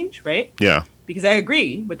real change, right? Yeah. Because I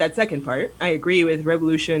agree with that second part. I agree with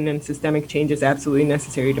revolution and systemic change is absolutely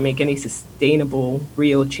necessary to make any sustainable,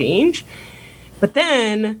 real change. But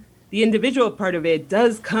then the individual part of it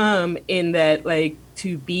does come in that, like,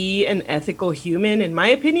 to be an ethical human, in my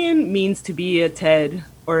opinion, means to be a Ted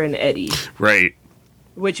or an Eddie. Right.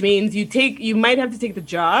 Which means you might have to take the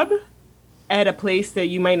job at a place that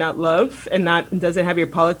you might not love and doesn't have your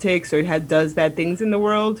politics or does bad things in the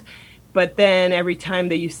world. But then every time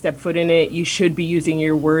that you step foot in it, you should be using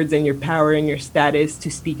your words and your power and your status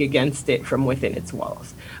to speak against it from within its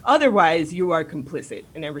walls. Otherwise, you are complicit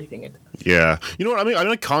in everything it does. Yeah. You know what I mean?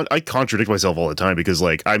 I contradict myself all the time because,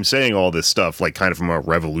 like, I'm saying all this stuff, like, kind of from a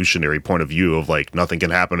revolutionary point of view of, like, nothing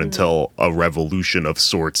can happen until a revolution of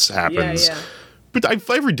sorts happens. Yeah. But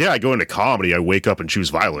every day I go into comedy, I wake up and choose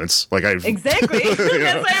violence. Like exactly. That's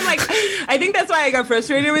why I'm like, I think that's why I got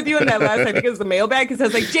frustrated with you in that last. I think it was the mailbag because I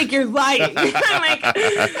was like, Jake, you're lying. I'm like,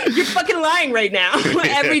 you're fucking lying right now.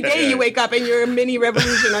 Every day you wake up and you're a mini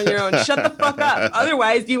revolution on your own. Shut the fuck up.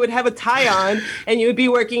 Otherwise, you would have a tie on and you would be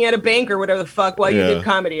working at a bank or whatever the fuck while you did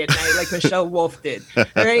comedy at night, like Michelle Wolf did. All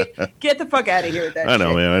right, get the fuck out of here with that. I know,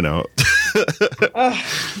 shit. Man. I know.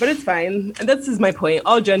 But it's fine. This is my point.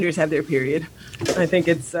 All genders have their period. I think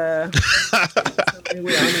it's something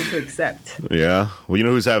we all need to accept. Yeah. Well, you know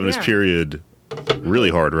who's having his period really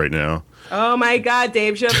hard right now? Oh my God,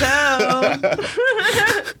 Dave Chappelle.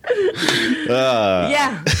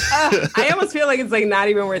 I almost feel like it's like not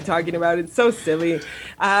even worth talking about. It's so silly.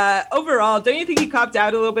 Overall, don't you think he copped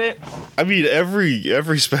out a little bit? I mean,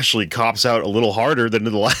 every special he cops out a little harder than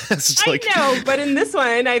in the last. I know, but in this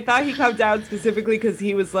one, I thought he copped out specifically because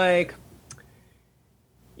he was like,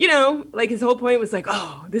 you know, like his whole point was like,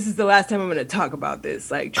 oh, this is the last time I'm going to talk about this,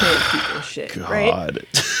 like trans people shit, God. Right?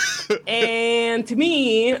 And to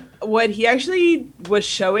me, what he actually was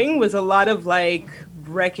showing was a lot of like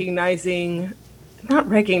not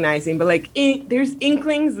recognizing, but like there's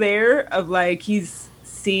inklings there of like he's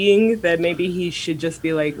seeing that maybe he should just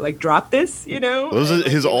be like drop this, you know? That was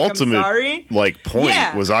his ultimate like point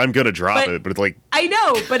was I'm gonna drop it, but it's like I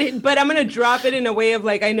know, but I'm gonna drop it in a way of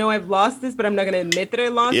like I know I've lost this, but I'm not gonna admit that I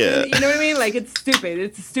lost it. You know what I mean? Like it's stupid.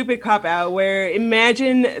 It's a stupid cop out. Where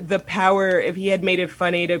imagine the power if he had made it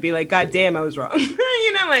funny to be like, God damn, I was wrong.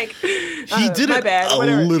 You know, like he did my it bad, a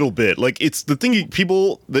little bit. Like it's the thing.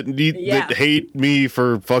 People that that hate me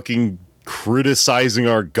for fucking criticizing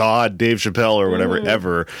our god Dave Chappelle or whatever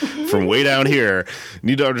ever from way down here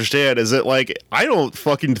need to understand is that like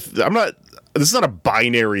this is not a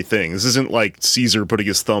binary thing. This isn't like Caesar putting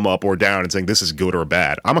his thumb up or down and saying this is good or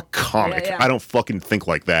bad. I'm a comic. I don't fucking think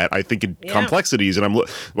like that. I think in complexities, and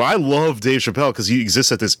I love Dave Chappelle because he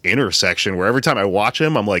exists at this intersection where every time I watch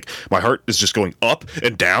him, I'm like, my heart is just going up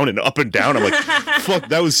and down and up and down. I'm like, fuck,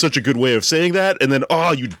 that was such a good way of saying that. And then,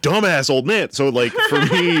 oh, you dumbass old man. So like for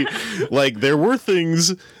me, like there were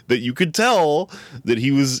things that you could tell that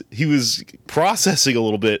he was processing a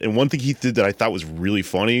little bit. And one thing he did that I thought was really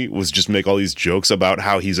funny was just make all these jokes about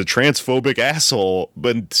how he's a transphobic asshole,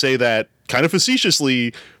 but say that kind of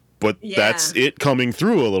facetiously, but that's it coming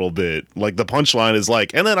through a little bit. Like the punchline is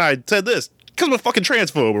like, and then I said this because I'm a fucking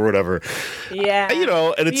transphobe or whatever. Yeah. You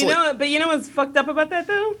know, and it's but you know what's fucked up about that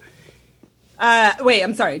though? Wait,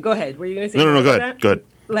 I'm sorry. Go ahead. Were you going to say No, go ahead. Go ahead.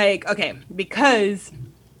 Like, okay, because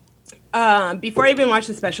before I even watched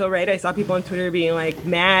the special, right, I saw people on Twitter being like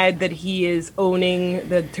mad that he is owning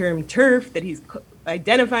the term TERF, that he's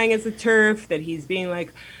identifying as a TERF, that he's being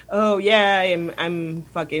like, oh yeah, I'm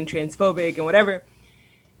fucking transphobic and whatever.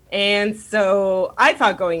 And so I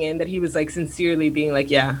thought going in that he was like sincerely being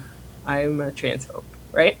like, yeah, I'm a transphobe,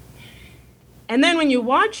 right? And then when you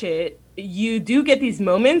watch it, you do get these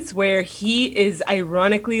moments where he is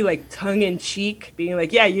ironically like tongue-in-cheek being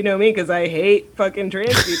like, yeah, you know me because I hate fucking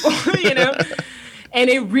trans people, you know?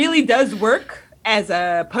 And it really does work as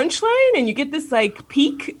a punchline, and you get this like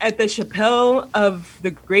peek at the Chappelle of the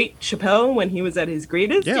great Chappelle when he was at his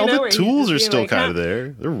greatest. Yeah, you know, all the tools are still like, kind of there.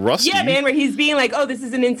 They're rusty. Yeah, man, where he's being like, oh, this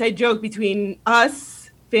is an inside joke between us,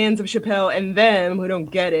 fans of Chappelle, and them who don't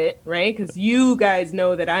get it, right? Because you guys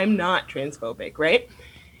know that I'm not transphobic, right?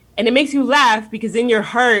 And it makes you laugh because in your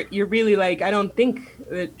heart, you're really like, I don't think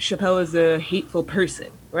that Chappelle is a hateful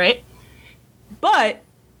person, right? But,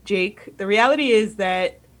 Jake, the reality is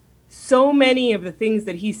that so many of the things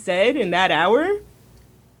that he said in that hour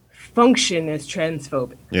function as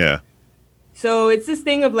transphobic. Yeah. So it's this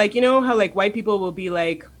thing of like, you know how like white people will be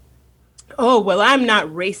like, oh, well, I'm not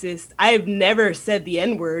racist. I've never said the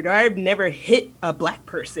N-word, or I've never hit a black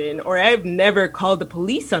person, or I've never called the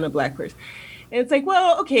police on a black person. And it's like,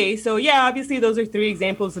 well, okay, so yeah, obviously those are 3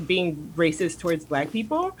 examples of being racist towards black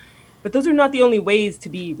people, but those are not the only ways to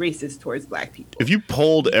be racist towards black people. If you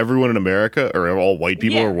polled everyone in America, or all white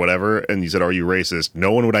people or whatever, and you said, are you racist?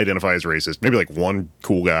 No one would identify as racist. Maybe like one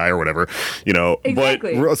cool guy or whatever, you know.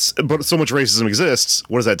 Exactly. But so much racism exists.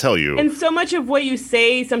 What does that tell you? And so much of what you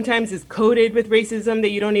say sometimes is coded with racism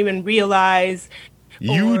that you don't even realize.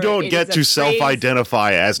 You don't get to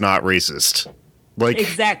self-identify as not racist. Like,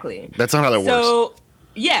 exactly. That's not how that works.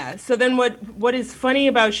 Yeah. So then what is funny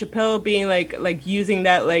about Chappelle being like using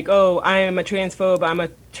that like, oh, I am a transphobe, I'm a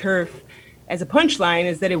TERF as a punchline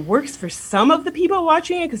is that it works for some of the people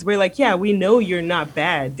watching it because we're like, yeah, we know you're not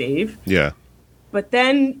bad, Dave. Yeah. But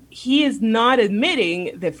then he is not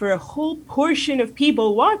admitting that for a whole portion of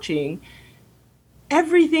people watching,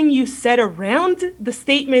 everything you said around the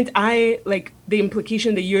statement, the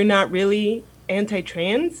implication that you're not really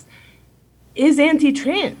anti-trans is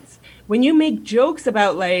anti-trans. When you make jokes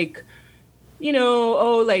about like,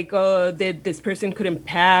 that this person couldn't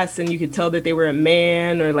pass and you could tell that they were a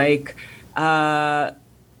man or like,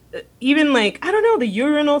 even like, I don't know, the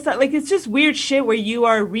urinal stuff, like it's just weird shit where you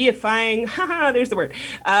are reifying, there's the word,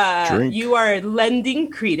 you are lending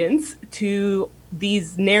credence to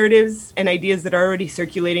these narratives and ideas that are already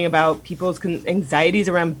circulating about people's anxieties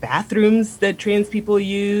around bathrooms that trans people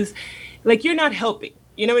use. Like you're not helping,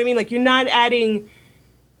 you know what I mean? Like you're not adding,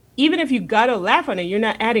 even if you got a laugh on it, you're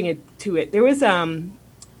not adding it to it. There was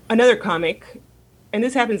another comic, and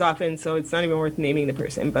this happens often, so it's not even worth naming the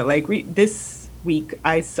person, but like this week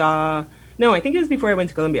I think it was before I went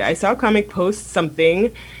to Columbia, I saw a comic post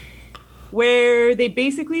something where they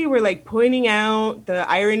basically were like pointing out the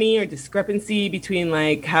irony or discrepancy between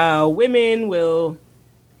like how women will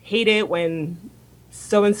hate it when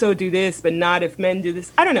so-and-so do this, but not if men do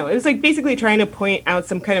this. I don't know. It was like basically trying to point out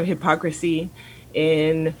some kind of hypocrisy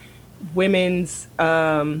in women's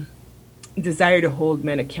desire to hold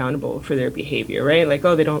men accountable for their behavior, right? Like,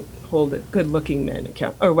 oh, they don't hold good-looking men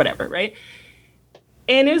account or whatever, right?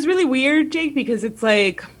 And it was really weird, Jake, because it's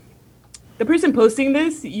like the person posting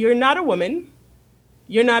this, you're not a woman,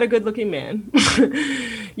 you're not a good-looking man,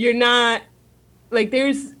 you're not like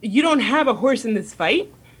you don't have a horse in this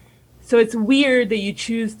fight. So it's weird that you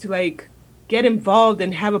choose to like get involved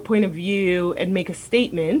and have a point of view and make a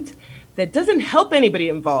statement that doesn't help anybody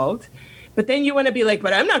involved. But then you want to be like,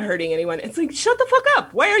 but I'm not hurting anyone. It's like, shut the fuck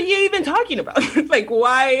up. Why are you even talking about it? Like,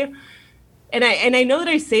 why? And I know that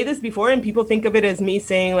I say this before and people think of it as me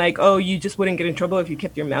saying like, oh, you just wouldn't get in trouble if you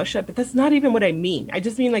kept your mouth shut. But that's not even what I mean. I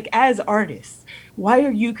just mean like, as artists, why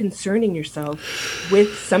are you concerning yourself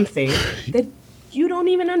with something that you don't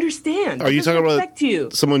even understand? Are you talking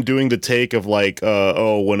about someone doing the take of like,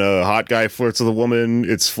 when a hot guy flirts with a woman,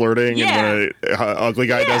 it's flirting, yeah. And when an ugly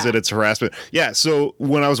guy does it, it's harassment? Yeah. So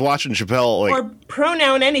when I was watching Chappelle, like, or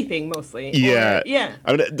pronoun anything mostly. Yeah, or, yeah.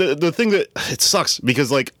 I mean, the thing that it sucks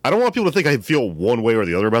because like I don't want people to think I feel one way or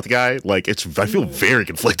the other about the guy. Like I feel very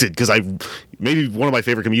conflicted because maybe one of my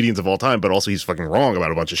favorite comedians of all time, but also he's fucking wrong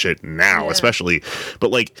about a bunch of shit now, especially.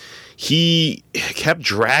 But like he kept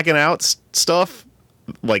dragging out stuff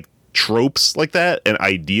like tropes like that and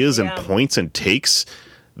ideas and points and takes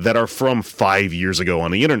that are from 5 years ago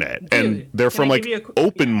on the internet. Dude, and they're from like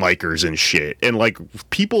open micers and shit and like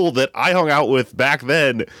people that I hung out with back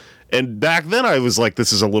then. And back then I was like,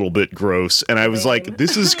 this is a little bit gross. And I was like,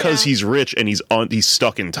 this is because he's rich and he's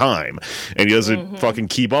stuck in time. And he doesn't fucking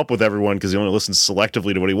keep up with everyone because he only listens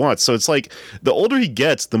selectively to what he wants. So it's like, the older he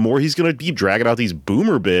gets, the more he's going to be dragging out these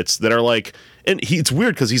boomer bits that are like, and it's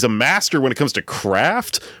weird because he's a master when it comes to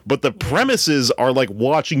craft, but the premises are like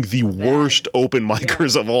watching the worst open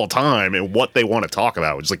micers of all time and what they want to talk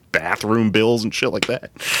about, which is like bathroom bills and shit like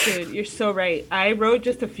that. Dude, you're so right. I wrote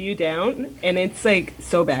just a few down, and it's like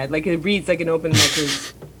so bad. Like it reads like an open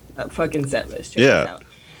micer's fucking set list. Check this out.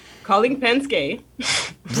 Calling Pence gay.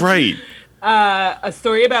 Right. A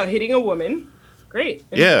story about hitting a woman. Great.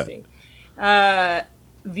 Interesting. Yeah.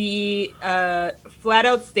 The flat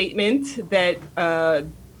out statement that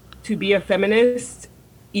to be a feminist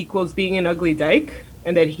equals being an ugly dyke,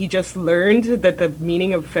 and that he just learned that the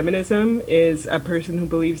meaning of feminism is a person who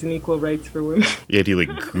believes in equal rights for women. Yeah, he like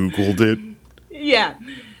Googled it. Yeah.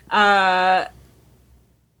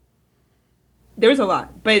 There's a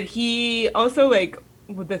lot, but he also like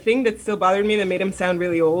the thing that still bothered me that made him sound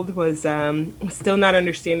really old was still not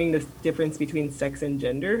understanding the difference between sex and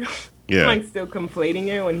gender. Yeah. Like still conflating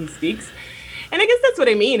it when he speaks. And I guess that's what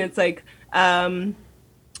I mean. It's like,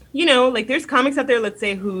 like there's comics out there, let's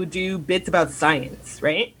say, who do bits about science,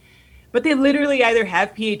 right? But they literally either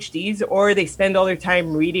have PhDs or they spend all their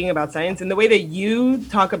time reading about science. And the way that you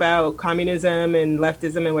talk about communism and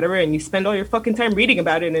leftism and whatever, and you spend all your fucking time reading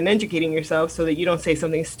about it and educating yourself so that you don't say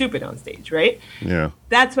something stupid on stage, right? Yeah.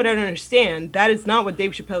 That's what I don't understand. That is not what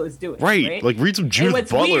Dave Chappelle is doing. Right. Like read some Judith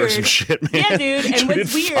Butler or some shit, man. Yeah, dude. And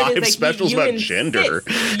what's weird is like specials about gender.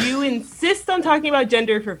 You insist on talking about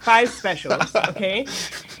gender for 5 specials, okay?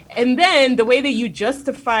 And then the way that you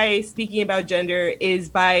justify speaking about gender is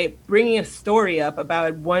by bringing a story up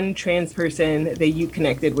about one trans person that you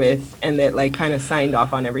connected with and that like kind of signed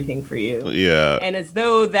off on everything for you. Yeah. And as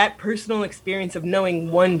though that personal experience of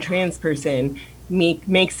knowing one trans person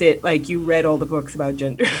makes it like you read all the books about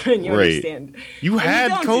gender and you understand. You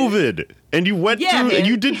had COVID and you went through and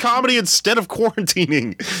you did comedy instead of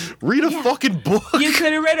quarantining. Read a fucking book. You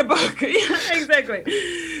could have read a book. Yeah,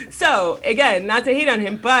 exactly. So again, not to hate on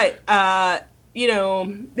him, but you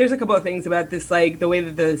know, there's a couple of things about this, like the way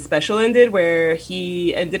that the special ended, where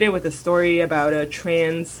he ended it with a story about a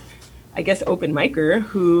trans, I guess, open micer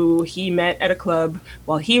who he met at a club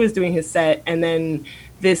while he was doing his set, and then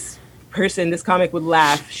this comic would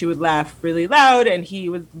laugh. She would laugh really loud, and he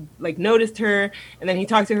would like noticed her, and then he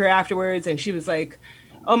talked to her afterwards, and she was like,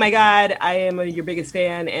 "Oh my God, I am your biggest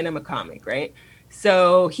fan, and I'm a comic," right?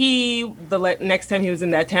 So next time he was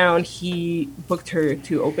in that town, he booked her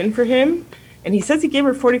to open for him, and he says he gave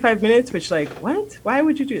her 45 minutes, which like, what? Why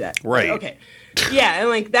would you do that? Right. Okay. Yeah, and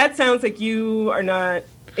like that sounds like you are not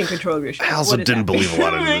in control of your show. I also didn't believe a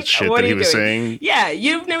lot of the shit that he was saying. Yeah,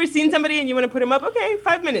 you've never seen somebody and you want to put him up. Okay,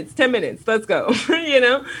 5 minutes, 10 minutes, let's go. You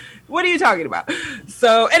know, what are you talking about?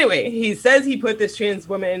 So anyway, he says he put this trans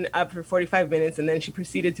woman up for 45 minutes and then she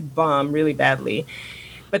proceeded to bomb really badly.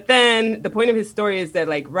 But then the point of his story is that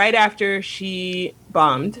like right after she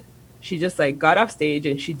bombed, she just like got off stage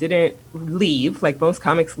and she didn't leave, like most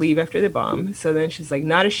comics leave after they bomb. So then she's like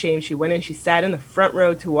not ashamed. She went and she sat in the front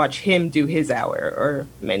row to watch him do his hour or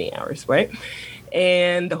many hours, right?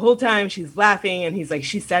 And the whole time she's laughing and he's like,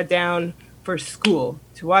 she sat down for school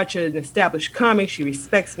to watch an established comic. She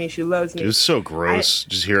respects me. She loves me. It was so gross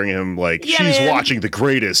just hearing him like, she's watching the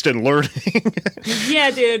greatest and learning. Yeah,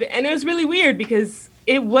 dude. And it was really weird because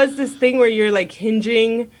it was this thing where you're like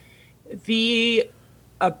hinging the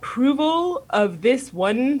approval of this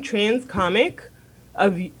one trans comic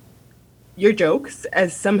of your jokes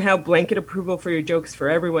as somehow blanket approval for your jokes for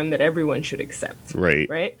everyone that everyone should accept.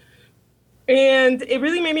 Right. And it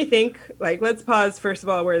really made me think, like, let's pause first of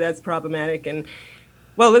all where that's problematic. And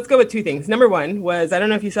well, let's go with two things. Number one was, I don't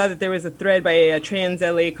know if you saw that there was a thread by a trans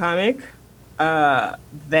LA comic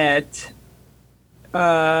that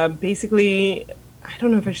basically, I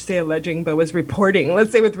don't know if I should say alleging, but was reporting,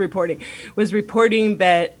 let's say with reporting, was reporting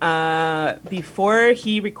that before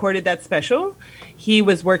he recorded that special, he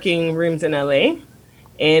was working rooms in LA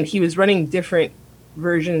and he was running different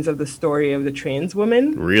versions of the story of the trans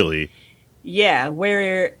woman. Really? Yeah,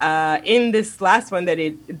 where in this last one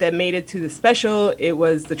that made it to the special, it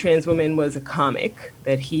was the trans woman was a comic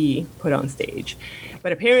that he put on stage.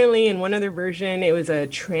 But apparently in one other version, it was a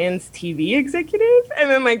trans TV executive. And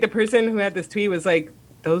then like the person who had this tweet was like,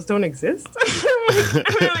 those don't exist?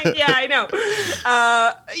 I'm like, yeah, I know.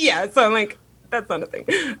 Yeah, so I'm like, that's not a thing.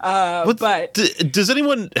 But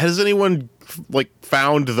has anyone like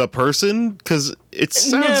found the person? Because it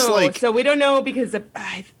sounds like... So we don't know because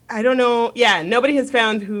I don't know. Yeah, nobody has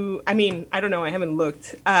found who. I mean, I don't know. I haven't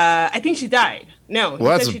looked. I think she died. No.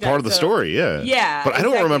 Well, that's part of the story. Yeah. Yeah. But I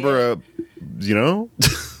don't remember.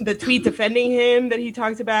 The tweet defending him that he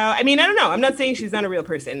talked about. I mean, I don't know. I'm not saying she's not a real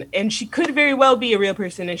person, and she could very well be a real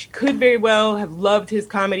person, and she could very well have loved his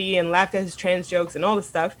comedy and laughed at his trans jokes and all this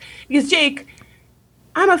stuff. Because Jake,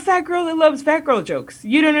 I'm a fat girl that loves fat girl jokes.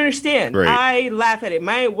 You don't understand. Right. I laugh at it.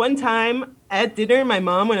 My one time at dinner, my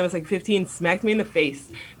mom, when I was like 15, smacked me in the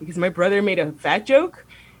face because my brother made a fat joke,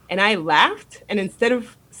 and I laughed. And instead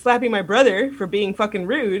of slapping my brother for being fucking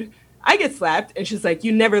rude, I get slapped, and she's like,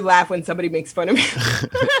 "You never laugh when somebody makes fun of me."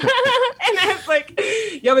 And I was like,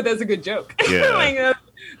 "Yeah, but that's a good joke." Yeah, like,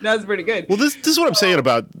 that was pretty good. Well, this is what I'm saying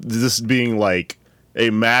about this being like a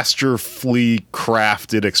masterfully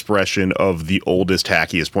crafted expression of the oldest,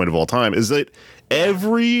 hackiest point of all time, is that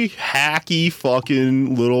every hacky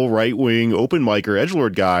fucking little right-wing open micer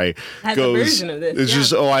edgelord guy has a version of this. It's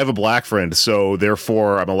just, I have a black friend, so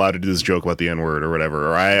therefore I'm allowed to do this joke about the N-word or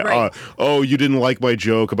whatever. Or you didn't like my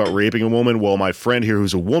joke about raping a woman? Well, my friend here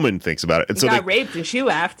who's a woman thinks about it. And so got raped and she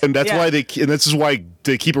laughed. And that's why this is why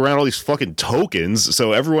they keep around all these fucking tokens.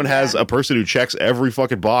 So everyone has a person who checks every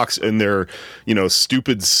fucking box in their,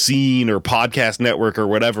 stupid scene or podcast network or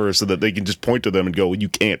whatever, so that they can just point to them and go, well, you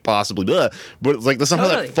can't possibly, blah. But it's like, that's not how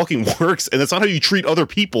that fucking works, and that's not how you treat other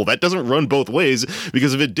people. That doesn't run both ways,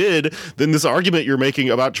 because if it did, then this argument you're making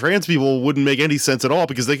about trans people wouldn't make any sense at all,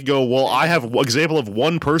 because they could go, well, I have an example of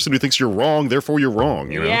one person who thinks you're wrong, therefore you're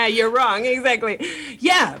wrong. Yeah, you're wrong, exactly.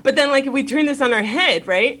 Yeah, but then like if we turn this on our head,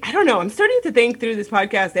 right? I don't know, I'm starting to think through this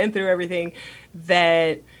podcast and through everything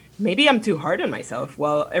that maybe I'm too hard on myself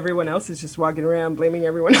while everyone else is just walking around blaming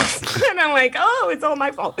everyone else. And I'm like, oh, it's all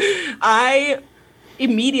my fault.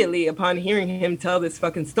 immediately upon hearing him tell this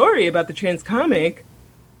fucking story about the trans comic,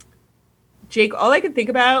 Jake, all I could think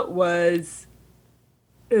about was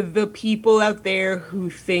the people out there who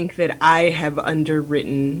think that I have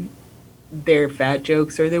underwritten their fat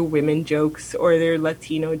jokes or their women jokes or their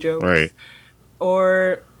Latino jokes. Right.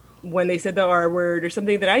 Or when they said the R word or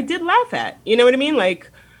something that I did laugh at. You know what I mean? Like,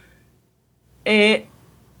 and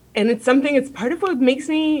it's something, it's part of what makes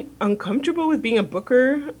me uncomfortable with being a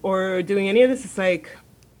booker or doing any of this. It's like,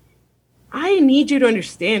 I need you to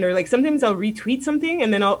understand. Or like sometimes I'll retweet something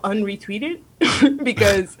and then I'll unretweet it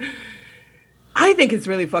because I think it's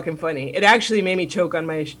really fucking funny. It actually made me choke on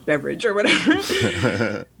my beverage or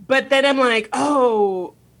whatever. But then I'm like,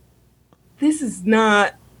 oh, this is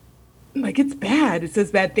not, like, it's bad. It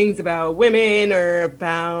says bad things about women or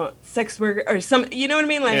about sex work or some, you know what I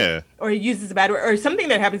mean? Like, yeah. Or it uses a bad word. Or something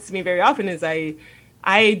that happens to me very often is I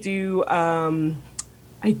do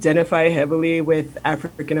identify heavily with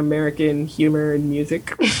African American humor and music.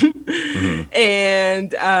 Mm-hmm.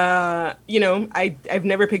 And, you know, I've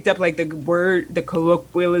never picked up like the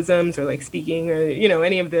colloquialisms or like speaking or, you know,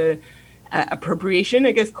 any of the appropriation,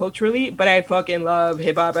 I guess, culturally, but I fucking love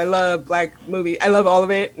hip hop. I love black movies. I love all of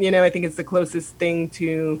it. You know, I think it's the closest thing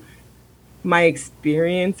to my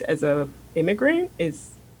experience as a immigrant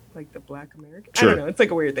is like the Black American. Sure. I don't know. It's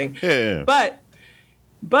like a weird thing. Yeah. But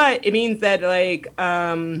it means that like,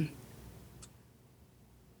 I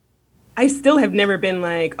still have never been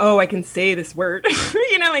like, oh, I can say this word.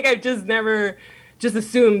 You know, like I've just never just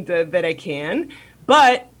assumed that I can.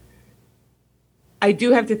 But I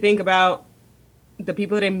do have to think about the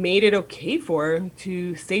people that I made it okay for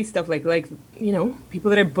to say stuff like, you know,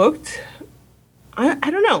 people that I booked.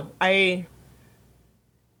 I don't know. I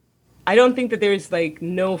don't think that there's like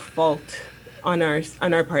no fault on our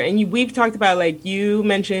part. And we've talked about, like, you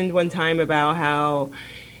mentioned one time about how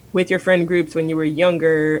with your friend groups when you were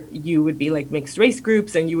younger, you would be like mixed race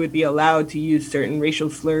groups and you would be allowed to use certain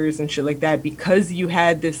racial slurs and shit like that because you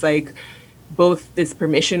had this like both this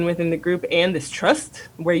permission within the group and this trust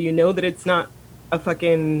where you know that it's not a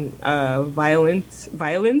fucking violence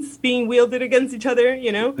being wielded against each other,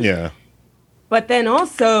 you know? Yeah. But then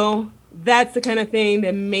also that's the kind of thing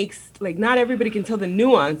that makes, like, not everybody can tell the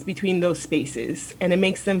nuance between those spaces. And it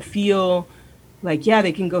makes them feel like, yeah,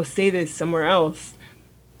 they can go say this somewhere else.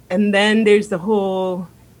 And then there's the whole,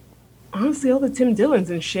 honestly, all the Tim Dillons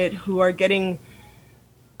and shit who are getting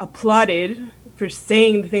applauded for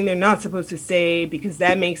saying the thing they're not supposed to say because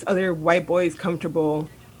that makes other white boys comfortable.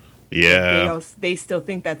 Yeah. They still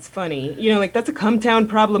think that's funny. You know, like, that's a come-town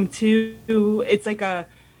problem, too. It's like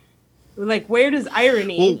where does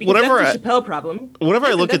irony? Well, because that's the Chappelle problem. Whenever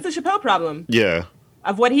I look at... That's the Chappelle problem. Yeah.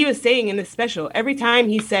 Of what he was saying in the special. Every time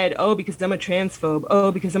he said, oh, because I'm a transphobe.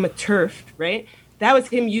 Oh, because I'm a TERF, right? That was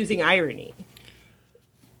him using irony.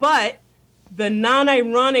 But the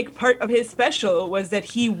non-ironic part of his special was that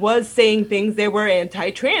he was saying things that were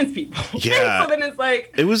anti-trans people. Yeah. So then it's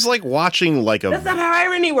like... It was like watching like a... That's not how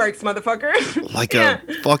irony works, motherfucker. Like a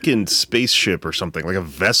fucking spaceship or something. Like a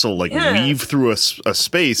vessel weave through a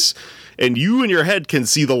space... And you in your head can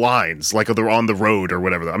see the lines, like they're on the road or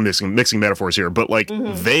whatever. I'm mixing metaphors here, but like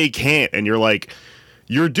they can't. And you're like,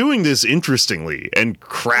 you're doing this interestingly and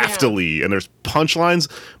craftily, and there's punchlines.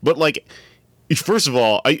 But like, first of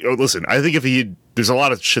all, I think if there's a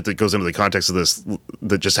lot of shit that goes into the context of this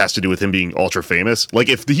that just has to do with him being ultra famous. Like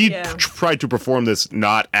if he tried to perform this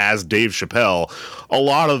not as Dave Chappelle, a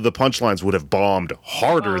lot of the punchlines would have bombed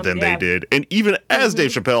harder than they did. And even as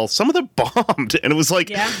Dave Chappelle, some of them bombed. And it was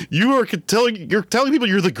like, you're telling people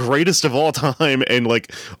you're the greatest of all time. And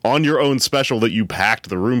like on your own special that you packed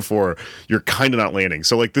the room for, you're kind of not landing.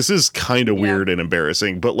 So like, this is kind of weird and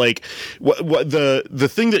embarrassing. But like what the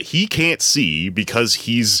thing that he can't see because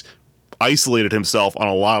he's isolated himself on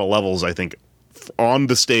a lot of levels, I think, on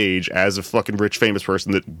the stage as a fucking rich famous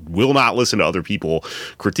person that will not listen to other people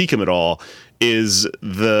critique him at all, is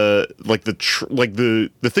the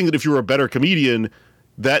thing that if you were a better comedian,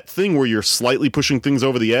 that thing where you're slightly pushing things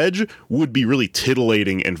over the edge would be really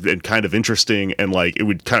titillating and kind of interesting, and like it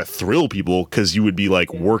would kind of thrill people because you would be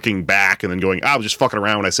like working back and then going, I was just fucking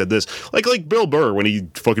around when I said this, like Bill Burr when he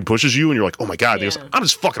fucking pushes you and you're like, oh my god, he goes, I'm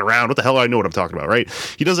just fucking around, what the hell, I know what I'm talking about, right?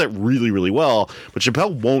 He does that really, really well, but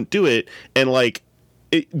Chappelle won't do it. And like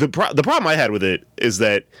the problem I had with it is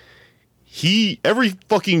that every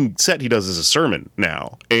fucking set he does is a sermon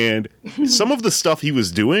now, and some of the stuff he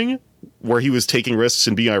was doing where he was taking risks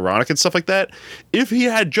and being ironic and stuff like that. If he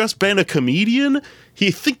had just been a comedian,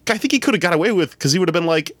 I think he could have got away with, because he would have been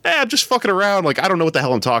like, I'm just fucking around. Like, I don't know what the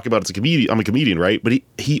hell I'm talking about. I'm a comedian, right? But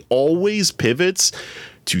he always pivots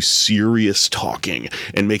to serious talking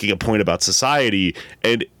and making a point about society.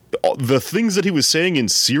 And the things that he was saying in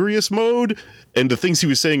serious mode and the things he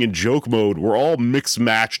was saying in joke mode were all mixed,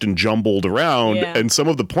 matched, and jumbled around. Yeah. And some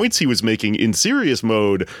of the points he was making in serious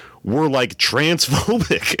mode were like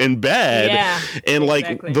transphobic and bad. Yeah, and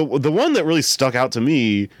exactly. Like the one that really stuck out to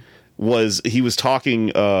me was he was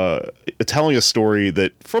talking, telling a story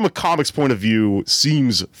that from a comics point of view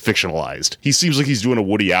seems fictionalized. He seems like he's doing a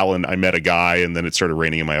Woody Allen, I met a guy and then it started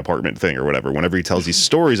raining in my apartment thing or whatever, whenever he tells these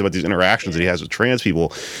stories about these interactions that he has with trans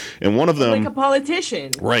people. And one of them... Like a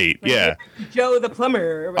politician. Right, like yeah. Joe the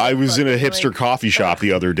plumber. I was in a hipster coffee shop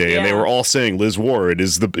the other day and they were all saying Liz Ward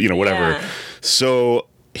is the, whatever. Yeah. So...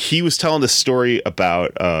 he was telling this story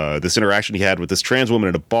about this interaction he had with this trans woman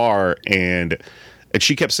at a bar, and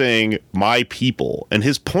she kept saying, my people. And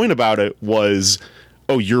his point about it was,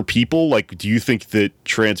 oh, your people? Like, do you think that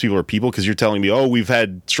trans people are people? Because you're telling me, oh, we've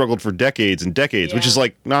struggled for decades and decades, which is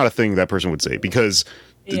like not a thing that person would say, because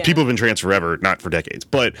people have been trans forever, not for decades.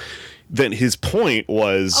 But then his point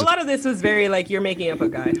was... a lot of this was very like, you're making up a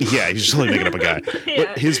guy. Yeah, he's just really making up a guy.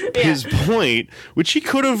 But his point, which he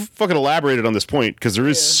could have fucking elaborated on this point, because there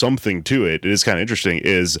is something to it, it is kind of interesting,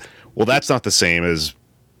 is, well, that's not the same as,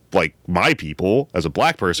 like, my people, as a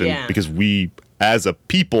black person, because we, as a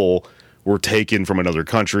people... we're taken from another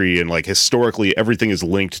country, and like historically everything is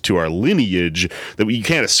linked to our lineage that we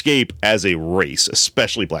can't escape as a race,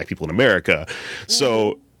 especially black people in America.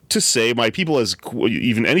 So to say my people as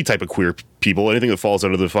even any type of queer people, anything that falls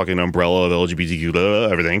under the fucking umbrella of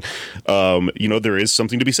LGBTQ, everything, there is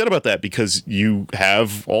something to be said about that, because you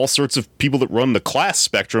have all sorts of people that run the class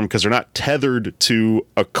spectrum because they're not tethered to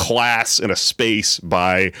a class and a space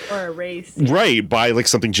by... or a race. Right, by like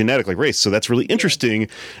something genetic like race. So that's really interesting.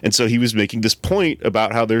 And so he was making this point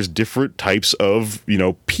about how there's different types of,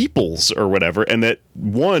 peoples or whatever, and that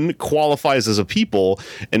one qualifies as a people,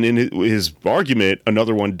 and in his argument,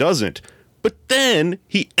 another one doesn't. But then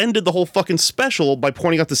he ended the whole fucking special by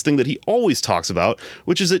pointing out this thing that he always talks about,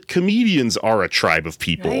 which is that comedians are a tribe of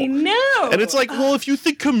people. I know. And it's like, well, if you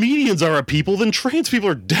think comedians are a people, then trans people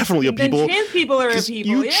are definitely a people. Then trans people are a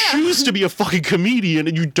people, You choose to be a fucking comedian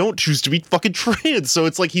and you don't choose to be fucking trans. So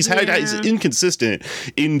it's like he's inconsistent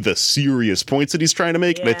in the serious points that he's trying to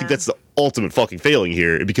make. And I think that's the ultimate fucking failing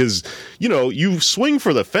here, because, you swing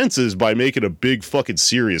for the fences by making a big fucking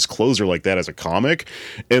serious closer like that as a comic.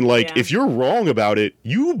 And like, if you're wrong about it,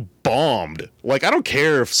 you bombed. Like, I don't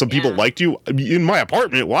care if some people liked you in my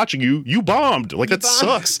apartment watching you bombed. Like, that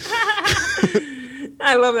sucks.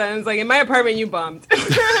 I love that. It's like, in my apartment, you bombed.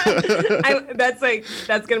 That's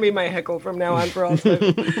gonna be my heckle from now on for all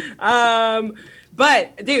time.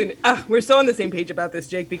 But dude, we're so on the same page about this,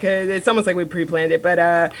 Jake, because it's almost like we pre-planned it.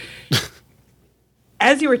 But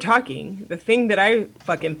as you were talking, the thing that I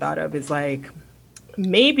fucking thought of is like,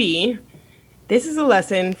 maybe this is a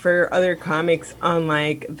lesson for other comics on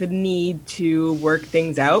like the need to work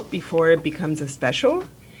things out before it becomes a special.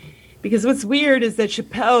 Because what's weird is that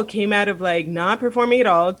Chappelle came out of like not performing at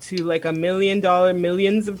all to like $1 million,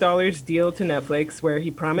 millions of dollars deal to Netflix, where he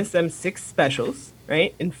promised them 6 specials,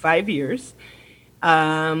 right, in 5 years.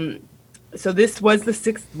 So this was the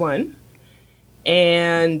 6th one.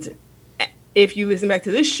 And if you listen back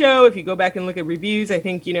to this show, if you go back and look at reviews, I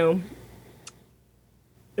think,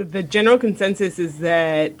 the general consensus is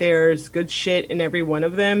that there's good shit in every one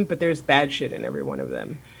of them, but there's bad shit in every one of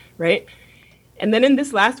them, right? And then in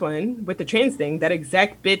this last one, with the trans thing, that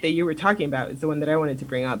exact bit that you were talking about is the one that I wanted to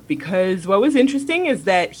bring up. Because what was interesting is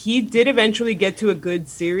that he did eventually get to a good,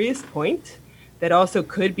 serious point that also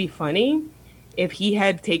could be funny if he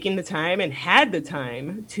had taken the time and had the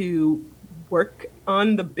time to work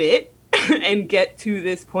on the bit and get to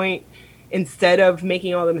this point instead of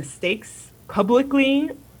making all the mistakes publicly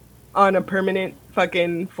on a permanent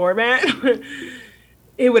fucking format.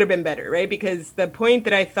 It would have been better, right? Because the point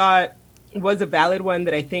that I thought was a valid one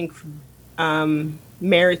that I think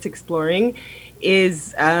merits exploring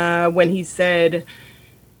is when he said,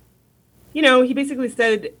 he basically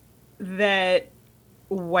said that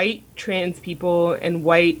white trans people and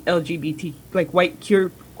white LGBT, like white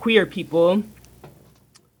queer people,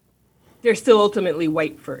 they're still ultimately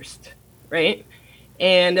white first, right?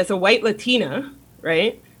 And as a white Latina,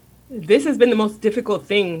 right, this has been the most difficult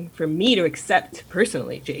thing for me to accept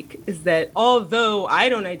personally, Jake, is that although I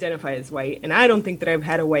don't identify as white, and I don't think that I've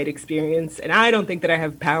had a white experience, and I don't think that I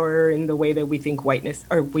have power in the way that we think whiteness,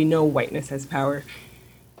 or we know whiteness has power,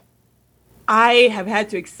 I have had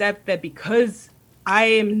to accept that because I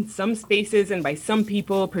am in some spaces and by some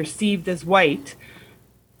people perceived as white,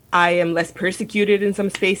 I am less persecuted in some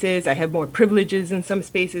spaces. I have more privileges in some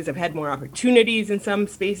spaces. I've had more opportunities in some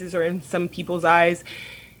spaces or in some people's eyes.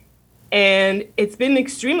 And it's been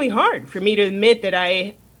extremely hard for me to admit that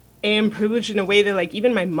I am privileged in a way that like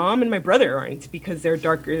even my mom and my brother aren't, because they're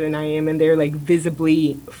darker than I am and they're like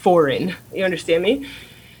visibly foreign. You understand me?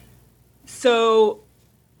 So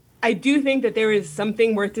I do think that there is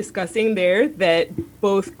something worth discussing there that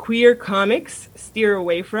both queer comics steer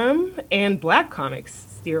away from and Black comics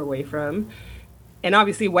steer away from. And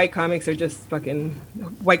obviously white comics are just fucking,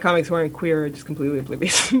 white comics who aren't queer are just completely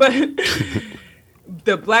oblivious. But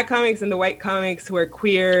the Black comics and the white comics who are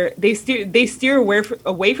queer, they steer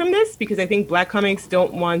away from this because I think Black comics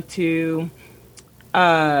don't want to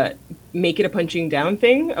make it a punching down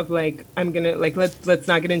thing of like, I'm gonna like, let's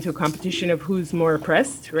not get into a competition of who's more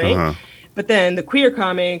oppressed, right? Uh-huh. But then the queer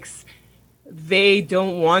comics, they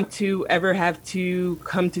don't want to ever have to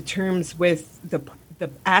come to terms with the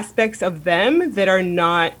aspects of them that are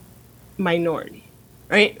not minority,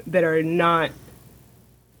 right? That are not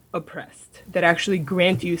oppressed, that actually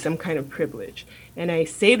grant you some kind of privilege. And I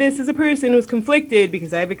say this as a person who's conflicted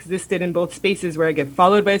because I've existed in both spaces where I get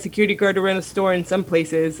followed by a security guard around a store in some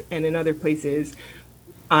places, and in other places,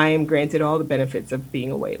 I am granted all the benefits of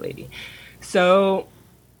being a white lady. So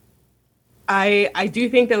I do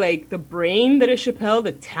think that like the brain that is Chappelle,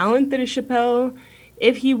 the talent that is Chappelle,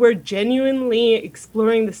 if he were genuinely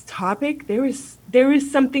exploring this topic, there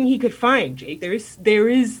is something he could find, Jake. There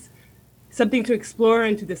is something to explore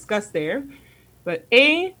and to discuss there. But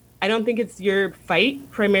I don't think it's your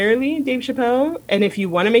fight primarily, Dave Chappelle. And if you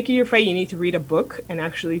want to make it your fight, you need to read a book and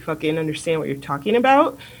actually fucking understand what you're talking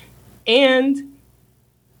about and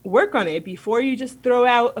work on it before you just throw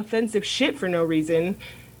out offensive shit for no reason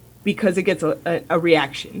because it gets a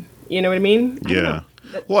reaction. You know what I mean? Yeah.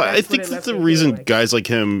 I think that the reason guys like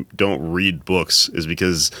him don't read books is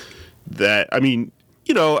because that, I mean,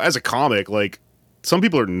 you know, as a comic, like, some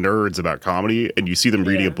people are nerds about comedy, and you see them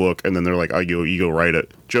reading a book, and then they're like, you go write a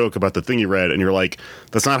joke about the thing you read, and you're like,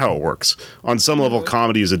 that's not how it works. On some level,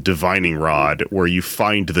 comedy is a divining rod where you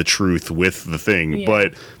find the truth with the thing,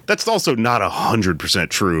 but that's also not 100%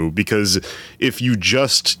 true, because if you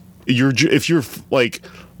just, if you're like,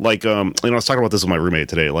 you know, I was talking about this with my roommate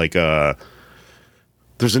today, like,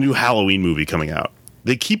 there's a new Halloween movie coming out.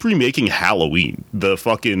 They keep remaking Halloween, the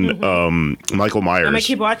fucking Michael Myers. I'm gonna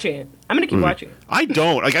keep watching it. Watching it. I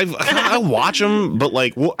don't like. I watch them, but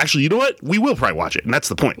like, well, actually, you know what? We will probably watch it, and that's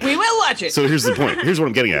the point. We will watch it. So here's the point. Here's what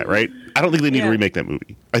I'm getting at, right? I don't think they need to remake that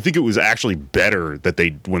movie. I think it was actually better that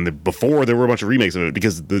before there were a bunch of remakes of it,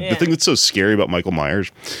 because the thing that's so scary about Michael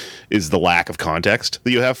Myers is the lack of context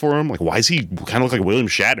that you have for him. Like, why is he kind of look like William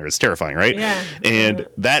Shatner? It's terrifying, right? Yeah. And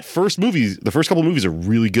that first movie, the first couple of movies are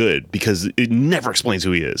really good because it never explains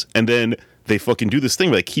who he is, and then they fucking do this thing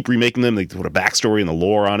where they keep remaking them. They put a backstory and the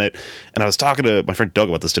lore on it. And I was talking to my friend Doug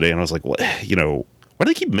about this today, and I was like, what, you know, why do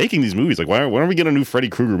they keep making these movies? Like, why don't we get a new Freddy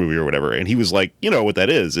Krueger movie or whatever? And he was like, you know, what that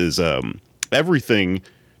is everything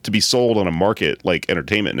to be sold on a market like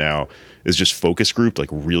entertainment now is just focus grouped like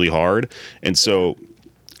really hard. And so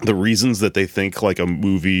the reasons that they think like a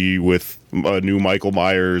movie with a new Michael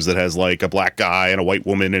Myers that has like a black guy and a white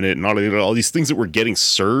woman in it and all these things that we're getting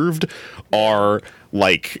served are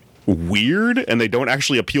like weird, and they don't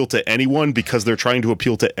actually appeal to anyone because they're trying to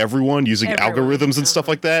appeal to everyone using algorithms and stuff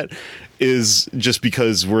like that, is just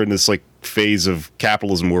because we're in this like phase of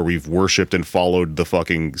capitalism where we've worshipped and followed the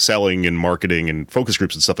fucking selling and marketing and focus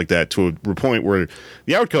groups and stuff like that to a point where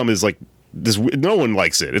the outcome is like this. No one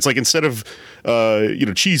likes it. It's like instead of you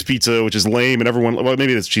know, cheese pizza, which is lame, and everyone, well,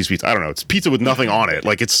 maybe it's cheese pizza, I don't know, it's pizza with nothing on it.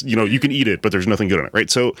 Like, it's, you know, you can eat it but there's nothing good on it, right?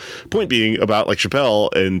 So point being about like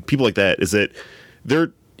Chappelle and people like that is that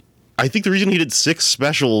I think the reason he did 6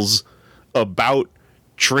 specials about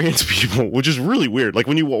trans people, which is really weird. Like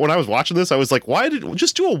when I was watching this, I was like, why did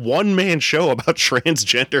just do a one-man show about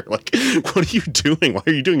transgender? Like, what are you doing? Why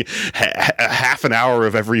are you doing half an hour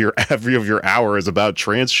of every of your hour is about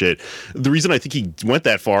trans shit? The reason I think he went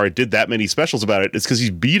that far and did that many specials about it is because he's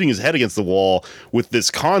beating his head against the wall with this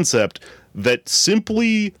concept that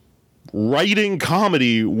simply writing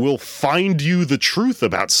comedy will find you the truth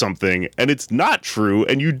about something, and it's not true,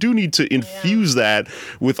 and you do need to infuse that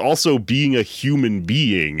with also being a human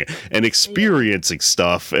being and experiencing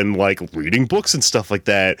stuff and like reading books and stuff like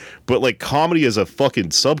that. But like comedy as a fucking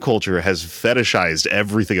subculture has fetishized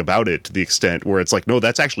everything about it to the extent where it's like, no,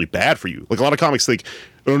 that's actually bad for you. Like a lot of comics think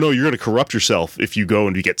oh no, you're going to corrupt yourself if you go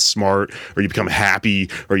and you get smart or you become happy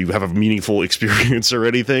or you have a meaningful experience or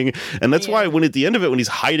anything. And that's why when at the end of it, when he's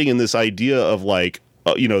hiding in this idea of like,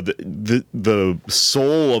 the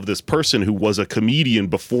soul of this person who was a comedian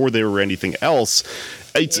before they were anything else.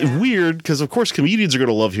 It's weird because, of course, comedians are going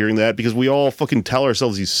to love hearing that because we all fucking tell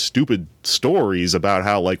ourselves these stupid stories about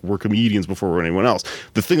how, like, we're comedians before we're anyone else.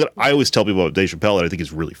 The thing that I always tell people about Dave Chappelle that I think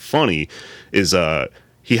is really funny is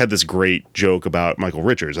he had this great joke about Michael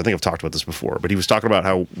Richards. I think I've talked about this before, but he was talking about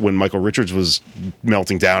how when Michael Richards was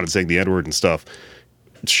melting down and saying the N-word and stuff,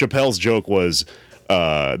 Chappelle's joke was,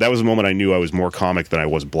 that was a moment I knew I was more comic than I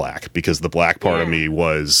was black because the black part of me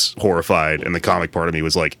was horrified and the comic part of me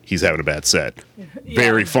was like, he's having a bad set.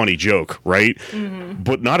 Very funny joke, right? Mm-hmm.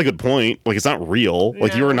 But not a good point. Like, it's not real.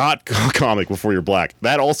 Like, you're not comic before you're black.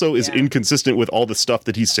 That also is inconsistent with all the stuff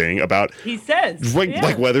that he's saying about... He says.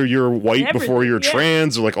 Like whether you're white before you're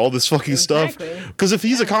trans or like all this fucking stuff. Because if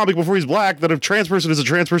he's a comic before he's black, then a trans person is a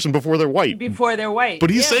trans person before they're white. Before they're white.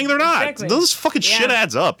 But he's saying they're not. Exactly. Those fucking shit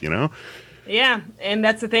adds up, you know? Yeah, and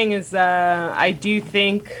that's the thing is I do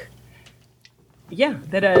think,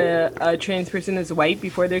 that a trans person is white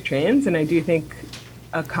before they're trans, and I do think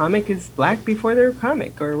a comic is black before they're a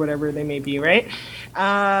comic, or whatever they may be, right?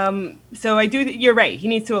 So I do, you're right, he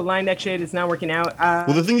needs to align that shit, it's not working out.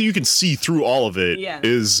 Well, the thing that you can see through all of it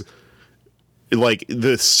is, like,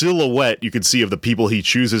 the silhouette you can see of the people he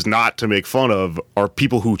chooses not to make fun of are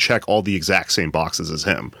people who check all the exact same boxes as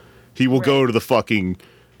him. He will go to the fucking...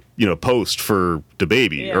 post for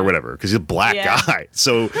DaBaby or whatever because he's a black guy.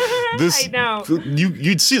 So this,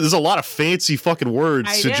 you'd see there's a lot of fancy fucking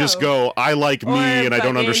words to just go, I like me and I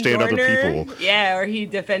don't understand other people. Yeah, or he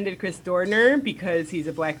defended Chris Dorner because he's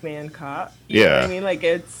a black man cop. You know what I mean? Like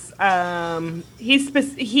it's,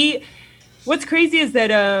 what's crazy is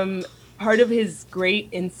that part of his great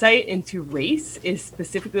insight into race is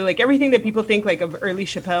specifically like everything that people think like of early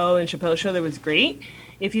Chappelle and Chappelle's Show that was great.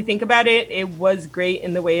 If you think about it, it was great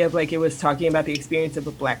in the way of like it was talking about the experience of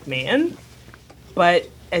a black man. But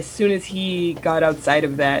as soon as he got outside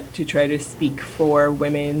of that to try to speak for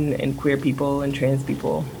women and queer people and trans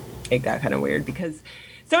people, it got kind of weird because...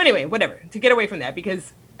 So anyway, whatever, to get away from that,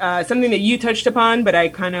 because something that you touched upon, but I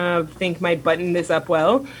kind of think might button this up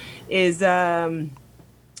well, is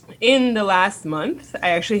in the last month, I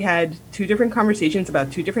actually had 2 different conversations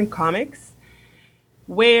about 2 different comics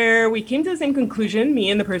where we came to the same conclusion, me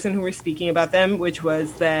and the person who were speaking about them, which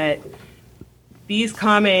was that these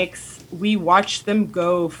comics, we watched them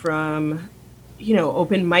go from,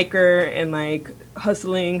 open micer and like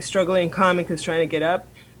hustling, struggling comic who's trying to get up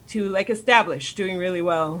to like established, doing really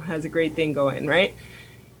well, has a great thing going, right?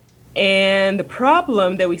 And the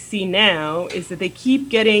problem that we see now is that they keep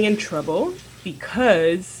getting in trouble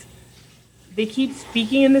because they keep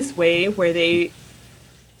speaking in this way where they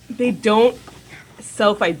don't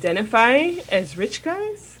self-identify as rich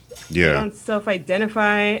guys. They don't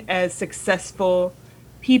self-identify as successful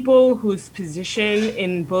people whose position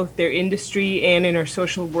in both their industry and in our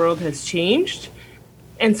social world has changed.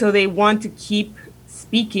 And so they want to keep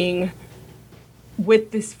speaking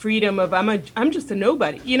with this freedom of I'm just a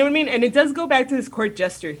nobody. You know what I mean? And it does go back to this court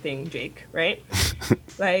jester thing, Jake, right?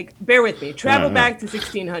 Like, bear with me. Travel back to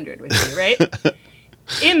 1600 with me, right?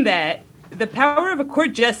 In that, the power of a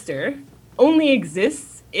court jester only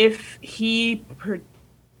exists if he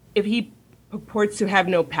purports to have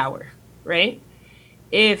no power, right?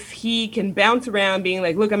 If he can bounce around being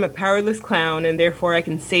like, look, I'm a powerless clown and therefore I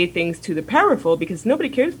can say things to the powerful because nobody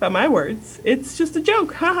cares about my words. It's just a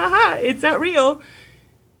joke. Ha ha ha. It's not real.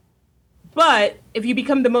 But if you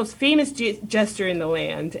become the most famous jester in the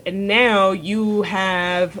land and now you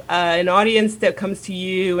have an audience that comes to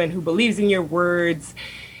you and who believes in your words,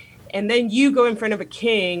 and then you go in front of a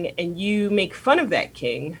king and you make fun of that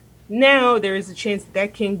king, now there is a chance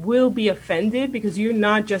that king will be offended because you're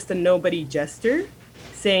not just a nobody jester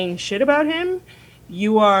saying shit about him.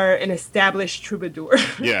 You are an established troubadour.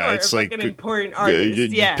 Yeah, it's like an important artist.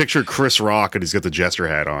 You picture Chris Rock and he's got the jester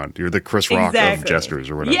hat on. You're the Chris Rock of jesters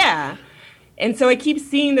or whatever. Yeah. And so I keep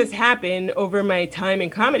seeing this happen over my time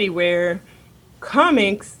in comedy where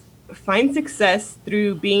comics find success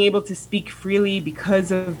through being able to speak freely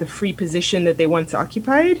because of the free position that they once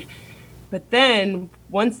occupied. But then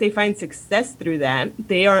once they find success through that,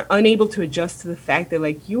 they are unable to adjust to the fact that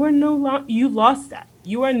like you lost that.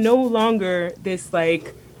 You are no longer this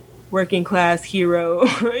like working class hero,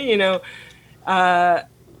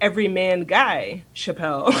 everyman guy,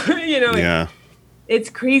 Chappelle. It's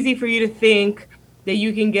crazy for you to think that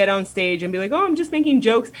you can get on stage and be like, oh, I'm just making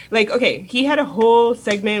jokes. Like, okay, he had a whole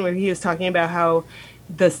segment where he was talking about how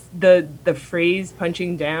the phrase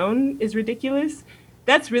punching down is ridiculous.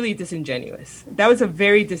 that's really disingenuous. That was a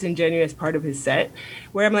very disingenuous part of his set,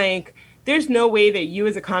 where I'm like, there's no way that you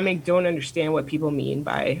as a comic don't understand what people mean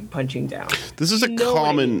by punching down. This is a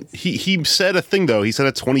common... He said a thing, though. He said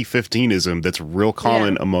a 2015ism that's real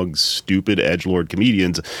common among stupid edgelord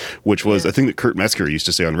comedians, which was a thing that Kurt Metzger used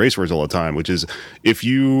to say on Race Wars all the time, which is, if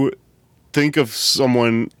you think of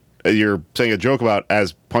someone you're saying a joke about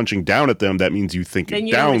as punching down at them, that means you think then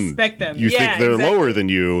you down. Don't respect them. You think they're lower than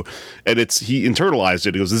you, and he internalized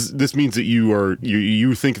it. He goes, this means that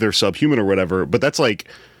you think they're subhuman or whatever. But that's like...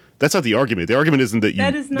 That's not the argument. The argument isn't that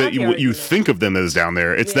you think of them as down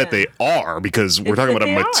there. It's that they are, because we're talking about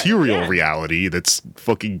a material reality that's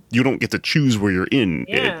fucking... You don't get to choose where you're in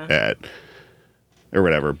it at, or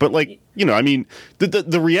whatever. But like, you know, I mean,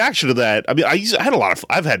 the reaction to that... I mean,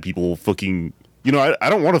 I've had people fucking... You know, I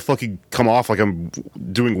don't want to fucking come off like I'm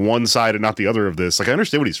doing one side and not the other of this. Like, I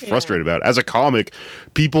understand what he's frustrated about. As a comic,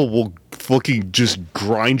 people will fucking just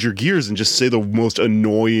grind your gears and just say the most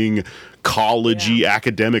annoying college-y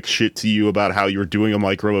academic shit to you about how you're doing a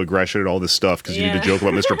microaggression and all this stuff because you need to joke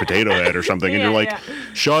about Mr. Potato Head or something. And you're like,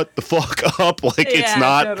 shut the fuck up. Like, it's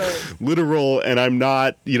not literal, and I'm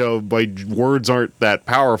not, you know, my words aren't that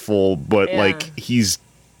powerful, but like, he's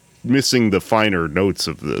missing the finer notes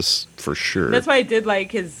of this for sure. That's why I did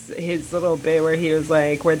like his little bit where he was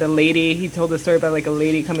like, where he told a story about like a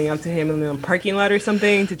lady coming up to him in the parking lot or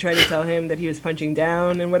something to try to tell him that he was punching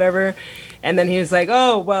down and whatever. And then he was like,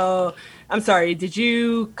 oh, well, I'm sorry, did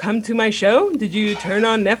you come to my show? Did you turn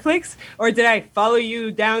on Netflix? Or did I follow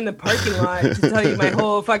you down the parking lot to tell you my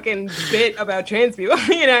whole fucking bit about trans people?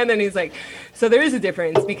 You know, and then he's like, so there is a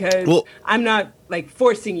difference because I'm not like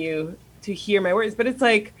forcing you to hear my words, but it's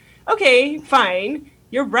like, okay, fine,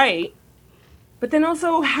 you're right. But then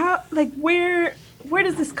also, how, like, where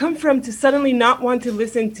does this come from to suddenly not want to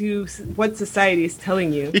listen to what society is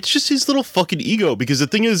telling you? It's just his little fucking ego, because the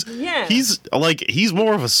thing is, he's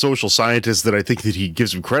more of a social scientist than I think that he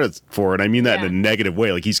gives him credit for, and I mean that in a negative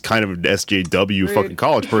way. Like, he's kind of an SJW fucking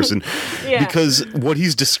college person, because what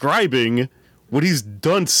he's describing... What he's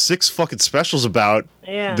done 6 fucking specials about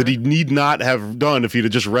that he need not have done if he'd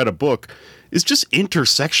have just read a book is just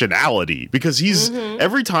intersectionality. Because he's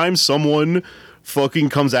every time someone fucking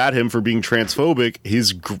comes at him for being transphobic,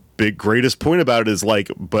 his greatest point about it is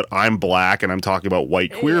like, but I'm black and I'm talking about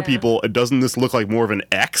white queer people. And doesn't this look like more of an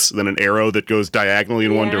X than an arrow that goes diagonally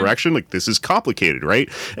in one direction? Like, this is complicated, right?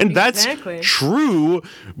 And that's true,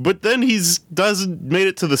 but then doesn't made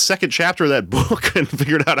it to the second chapter of that book and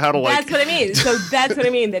figured out how to like... That's what I mean. So that's what I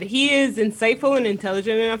mean, that he is insightful and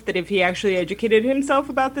intelligent enough that if he actually educated himself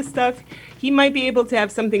about this stuff, he might be able to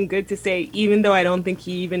have something good to say, even though I don't think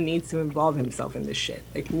he even needs to involve himself in this shit.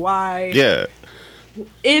 Like, why? Yeah.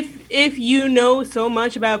 If you know so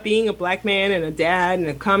much about being a black man and a dad and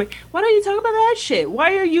a comic, why don't you talk about that shit?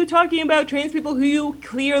 Why are you talking about trans people who you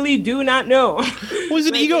clearly do not know? Well, he's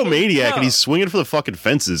an egomaniac and he's swinging for the fucking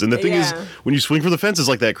fences. And the thing is, when you swing for the fences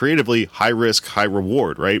like that creatively, high risk, high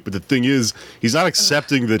reward, right? But the thing is, he's not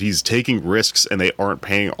accepting that he's taking risks and they aren't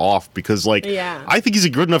paying off because, like, I think he's a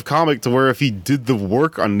good enough comic to where if he did the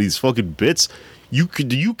work on these fucking bits, you can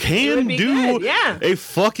do a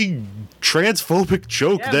fucking transphobic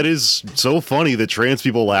joke that is so funny that trans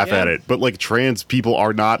people laugh at it, but like trans people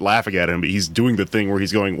are not laughing at him. But he's doing the thing where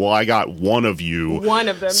he's going, well, I got one of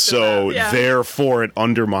them, so therefore it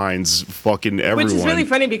undermines fucking everyone. Which is really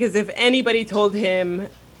funny because if anybody told him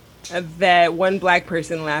that one black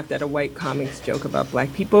person laughed at a white comic's joke about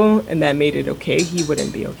black people and that made it okay, he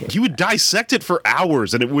wouldn't be okay. He would dissect it for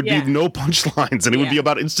hours and it would be no punchlines and it would be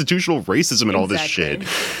about institutional racism and all this shit.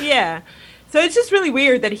 Yeah. So it's just really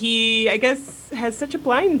weird that he, I guess, has such a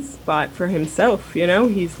blind spot for himself, you know?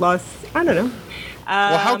 He's lost, I don't know.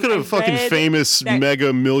 Well, how could a fucking famous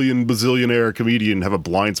mega million bazillionaire comedian have a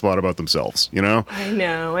blind spot about themselves, you know? I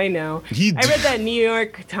know. I read that New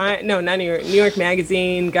York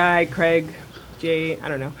Magazine guy, Craig J. I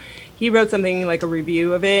don't know. He wrote something like a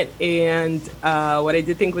review of it, and what I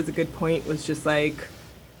did think was a good point was just like,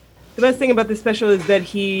 the best thing about this special is that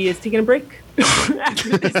he is taking a break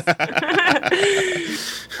after this.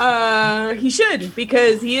 He should,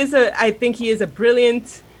 because I think he is a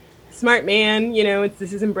brilliant, smart man. You know,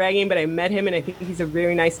 this isn't bragging, but I met him and I think he's a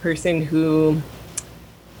very nice person who,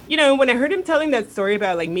 you know, when I heard him telling that story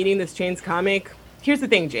about like meeting this trans comic, here's the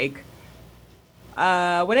thing, Jake.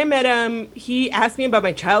 When I met him, he asked me about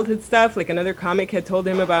my childhood stuff. Like another comic had told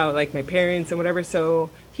him about like my parents and whatever. So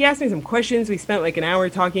he asked me some questions. We spent like an hour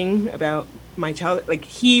talking about my childhood.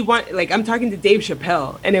 Like I'm talking to Dave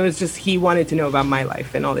Chappelle, and it was just he wanted to know about my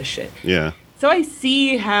life and all this shit. Yeah. So I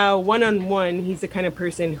see how one-on-one he's the kind of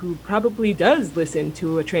person who probably does listen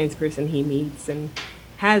to a trans person he meets and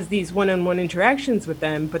has these one-on-one interactions with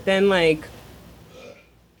them, but then like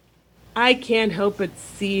I can't help but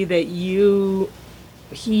see that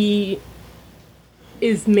he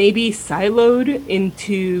is maybe siloed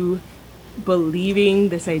into believing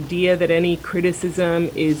this idea that any criticism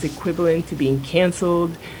is equivalent to being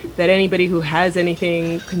canceled, that anybody who has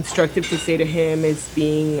anything constructive to say to him is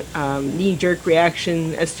being knee-jerk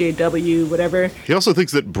reaction, SJW, whatever. He also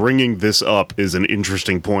thinks that bringing this up is an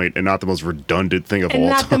interesting point and not the most redundant thing of all time. And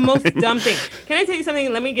not the most dumb thing. Can I tell you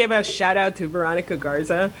something? Let me give a shout out to Veronica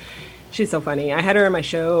Garza. She's so funny. I had her on my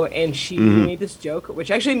show, and she made this joke,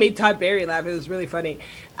 which actually made Todd Barry laugh. It was really funny.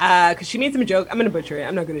 Because she made some joke. I'm going to butcher it.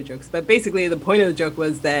 I'm not good at jokes. But basically, the point of the joke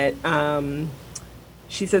was that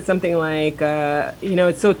she said something like,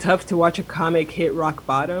 it's so tough to watch a comic hit rock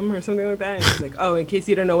bottom or something like that. And she's like, oh, in case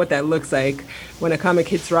you don't know what that looks like, when a comic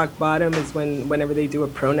hits rock bottom is whenever they do a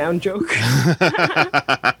pronoun joke.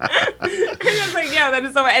 And I was like, yeah, that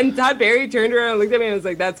is so funny. And Todd Barry turned around and looked at me and was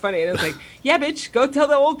like, that's funny. And I was like, yeah, bitch, go tell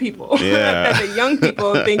the old people that the young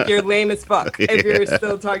people think you're lame as fuck if you're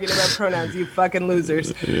still talking about pronouns, you fucking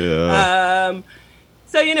losers. Yeah.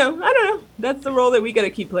 So, I don't know. That's the role that we got to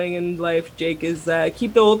keep playing in life, Jake, is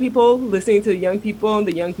keep the old people listening to the young people and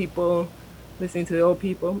the young people listening to the old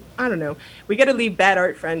people. I don't know. We got to leave Bad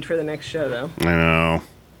Art Friend for the next show, though. I know.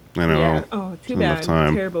 Yeah. Oh, too bad.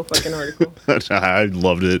 Terrible fucking article. I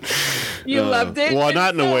loved it. You loved it? Well,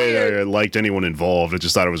 not in a way that I liked anyone involved. I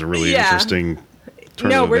just thought it was a really interesting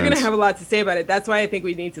No, we're going to have a lot to say about it. That's why I think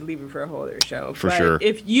we need to leave it for a whole other show. For sure.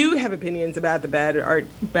 If you have opinions about the Bad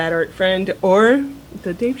Art Friend or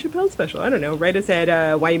the Dave Chappelle special, I don't know, write us at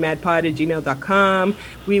whyoumadpod@gmail.com.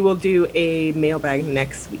 We will do a mailbag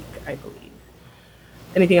next week, I believe.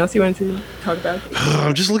 Anything else you want to talk about?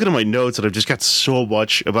 I'm just looking at my notes, and I've just got so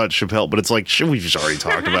much about Chappelle, but it's like, shit, we've just already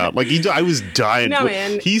talked about. Like, I was dying. No,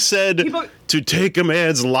 man. He said to take a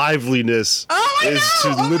man's liveliness is to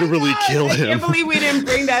literally kill him. I can't believe we didn't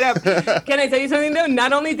bring that up. Can I tell you something, though?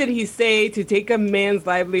 Not only did he say to take a man's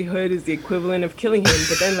livelihood is the equivalent of killing him,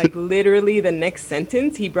 but then, like, literally the next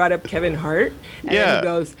sentence, he brought up Kevin Hart, and then he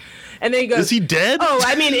goes... And then he goes, is he dead? Oh,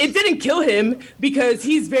 I mean, it didn't kill him because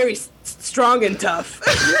he's very strong and tough.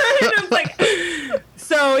 And I was like,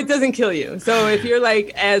 so it doesn't kill you. So if you're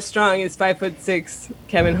like as strong as 5'6"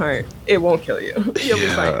 Kevin Hart, it won't kill you. You'll be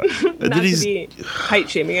fine. Not to be height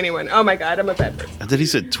shaming anyone. Oh my God, I'm a bad person. And then he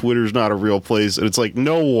said Twitter's not a real place, and it's like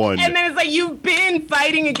no one. And then it's like you've been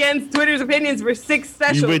fighting against Twitter's opinions for 6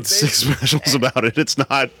 specials. You made 6 specials about it. It's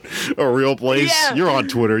not a real place. Yeah. You're on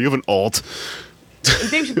Twitter. You have an alt.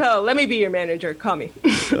 Dave Chappelle, let me be your manager. Call me.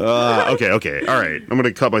 Okay. All right. I'm going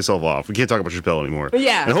to cut myself off. We can't talk about Chappelle anymore.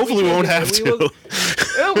 Yeah. And hopefully we won't have to.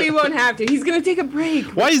 We won't have to. He's going to take a break.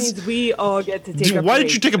 Why means we all get to take a break. Why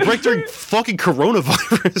did you take a break during fucking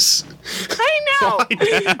coronavirus? I know.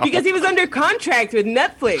 Because he was under contract with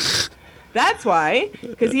Netflix. That's why,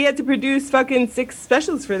 because he had to produce fucking 6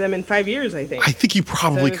 specials for them in 5 years, I think. I think he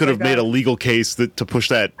probably could have made a legal case to push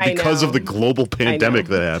that because of the global pandemic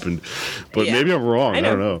that happened. But maybe I'm wrong. I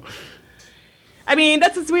don't know. I mean,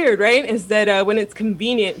 that's what's weird, right? Is that when it's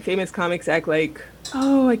convenient, famous comics act like,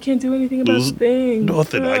 oh, I can't do anything about the thing.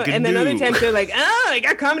 Nothing I can do. And then other times they're like, I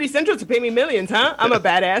got Comedy Central to pay me millions, huh? I'm a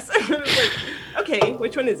badass. Like, okay,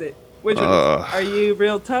 which one is it? Which one is it? Are you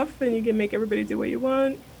real tough and you can make everybody do what you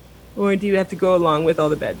want? Or do you have to go along with all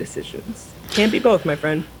the bad decisions? Can't be both, my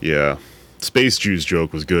friend. Yeah. Space Jews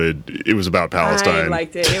joke was good. It was about Palestine. I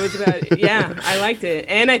liked it. It was about, I liked it.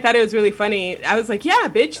 And I thought it was really funny. I was like, yeah,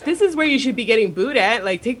 bitch, this is where you should be getting booed at.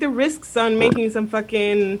 Like, take the risks on making some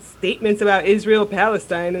fucking statements about Israel,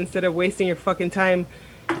 Palestine, instead of wasting your fucking time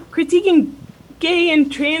critiquing gay and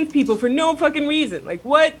trans people for no fucking reason. Like,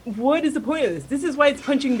 what is the point of this? This is why it's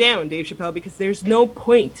punching down, Dave Chappelle, because there's no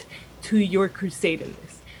point to your crusade in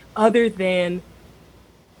this. Other than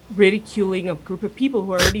ridiculing a group of people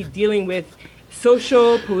who are already dealing with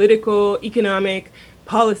social, political, economic,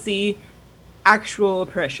 policy, actual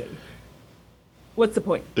oppression. What's the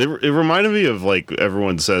point? It reminded me of, like,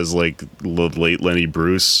 everyone says, like, the late Lenny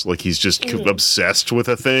Bruce, like, he's just obsessed with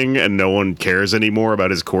a thing and no one cares anymore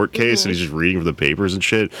about his court case and he's just reading from the papers and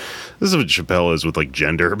shit. This is what Chappelle is with, like,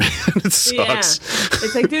 gender, man. It sucks. Yeah.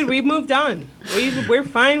 It's like, dude, we've moved on. We're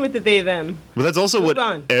fine with the they, them. But that's also what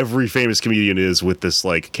every famous comedian is with this,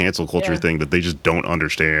 like, cancel culture thing that they just don't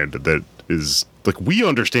understand. That is, like, we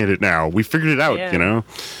understand it now. We figured it out, you know?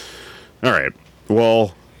 All right.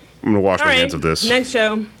 Well... I'm going to wash my hands of this. Next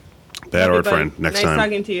show. Bad Art Friend. Next time. Nice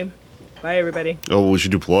talking to you. Bye, everybody. Oh, we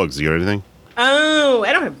should do plugs. You got anything? Oh,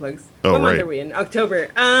 I don't have plugs. Oh, what right. month are we in? October.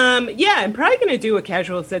 Yeah, I'm probably gonna do a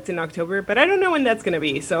casual sets in October, but I don't know when that's gonna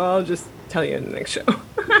be, so I'll just tell you in the next show.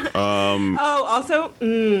 Oh, also,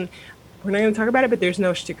 we're not gonna talk about it, but there's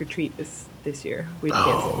no Stick or Treat this year. We've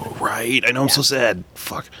canceled. Oh, right. I know. I'm so sad.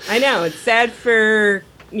 Fuck. I know it's sad for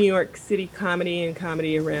New York City comedy and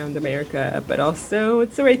comedy around America, but also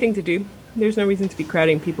it's the right thing to do. There's no reason to be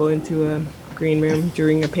crowding people into a green room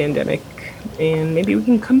during a pandemic. And maybe we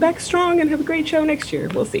can come back strong and have a great show next year.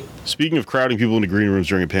 We'll see. Speaking of crowding people into green rooms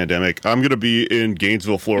during a pandemic, I'm going to be in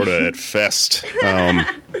Gainesville, Florida at Fest, the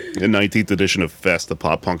 19th edition of Fest, the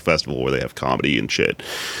pop punk festival where they have comedy and shit.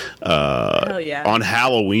 Hell yeah. On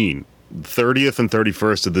Halloween, 30th and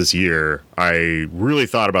 31st of this year. I really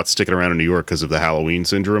thought about sticking around in New York because of the Halloween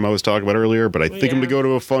syndrome I was talking about earlier, but I think I'm going to go to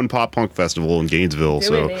a fun pop punk festival in Gainesville.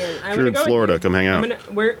 So if you're in Florida, come hang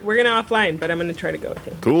out. We're going to offline, but I'm going to try to go with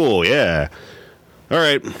you. Cool, yeah. All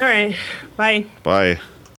right. Bye. Bye.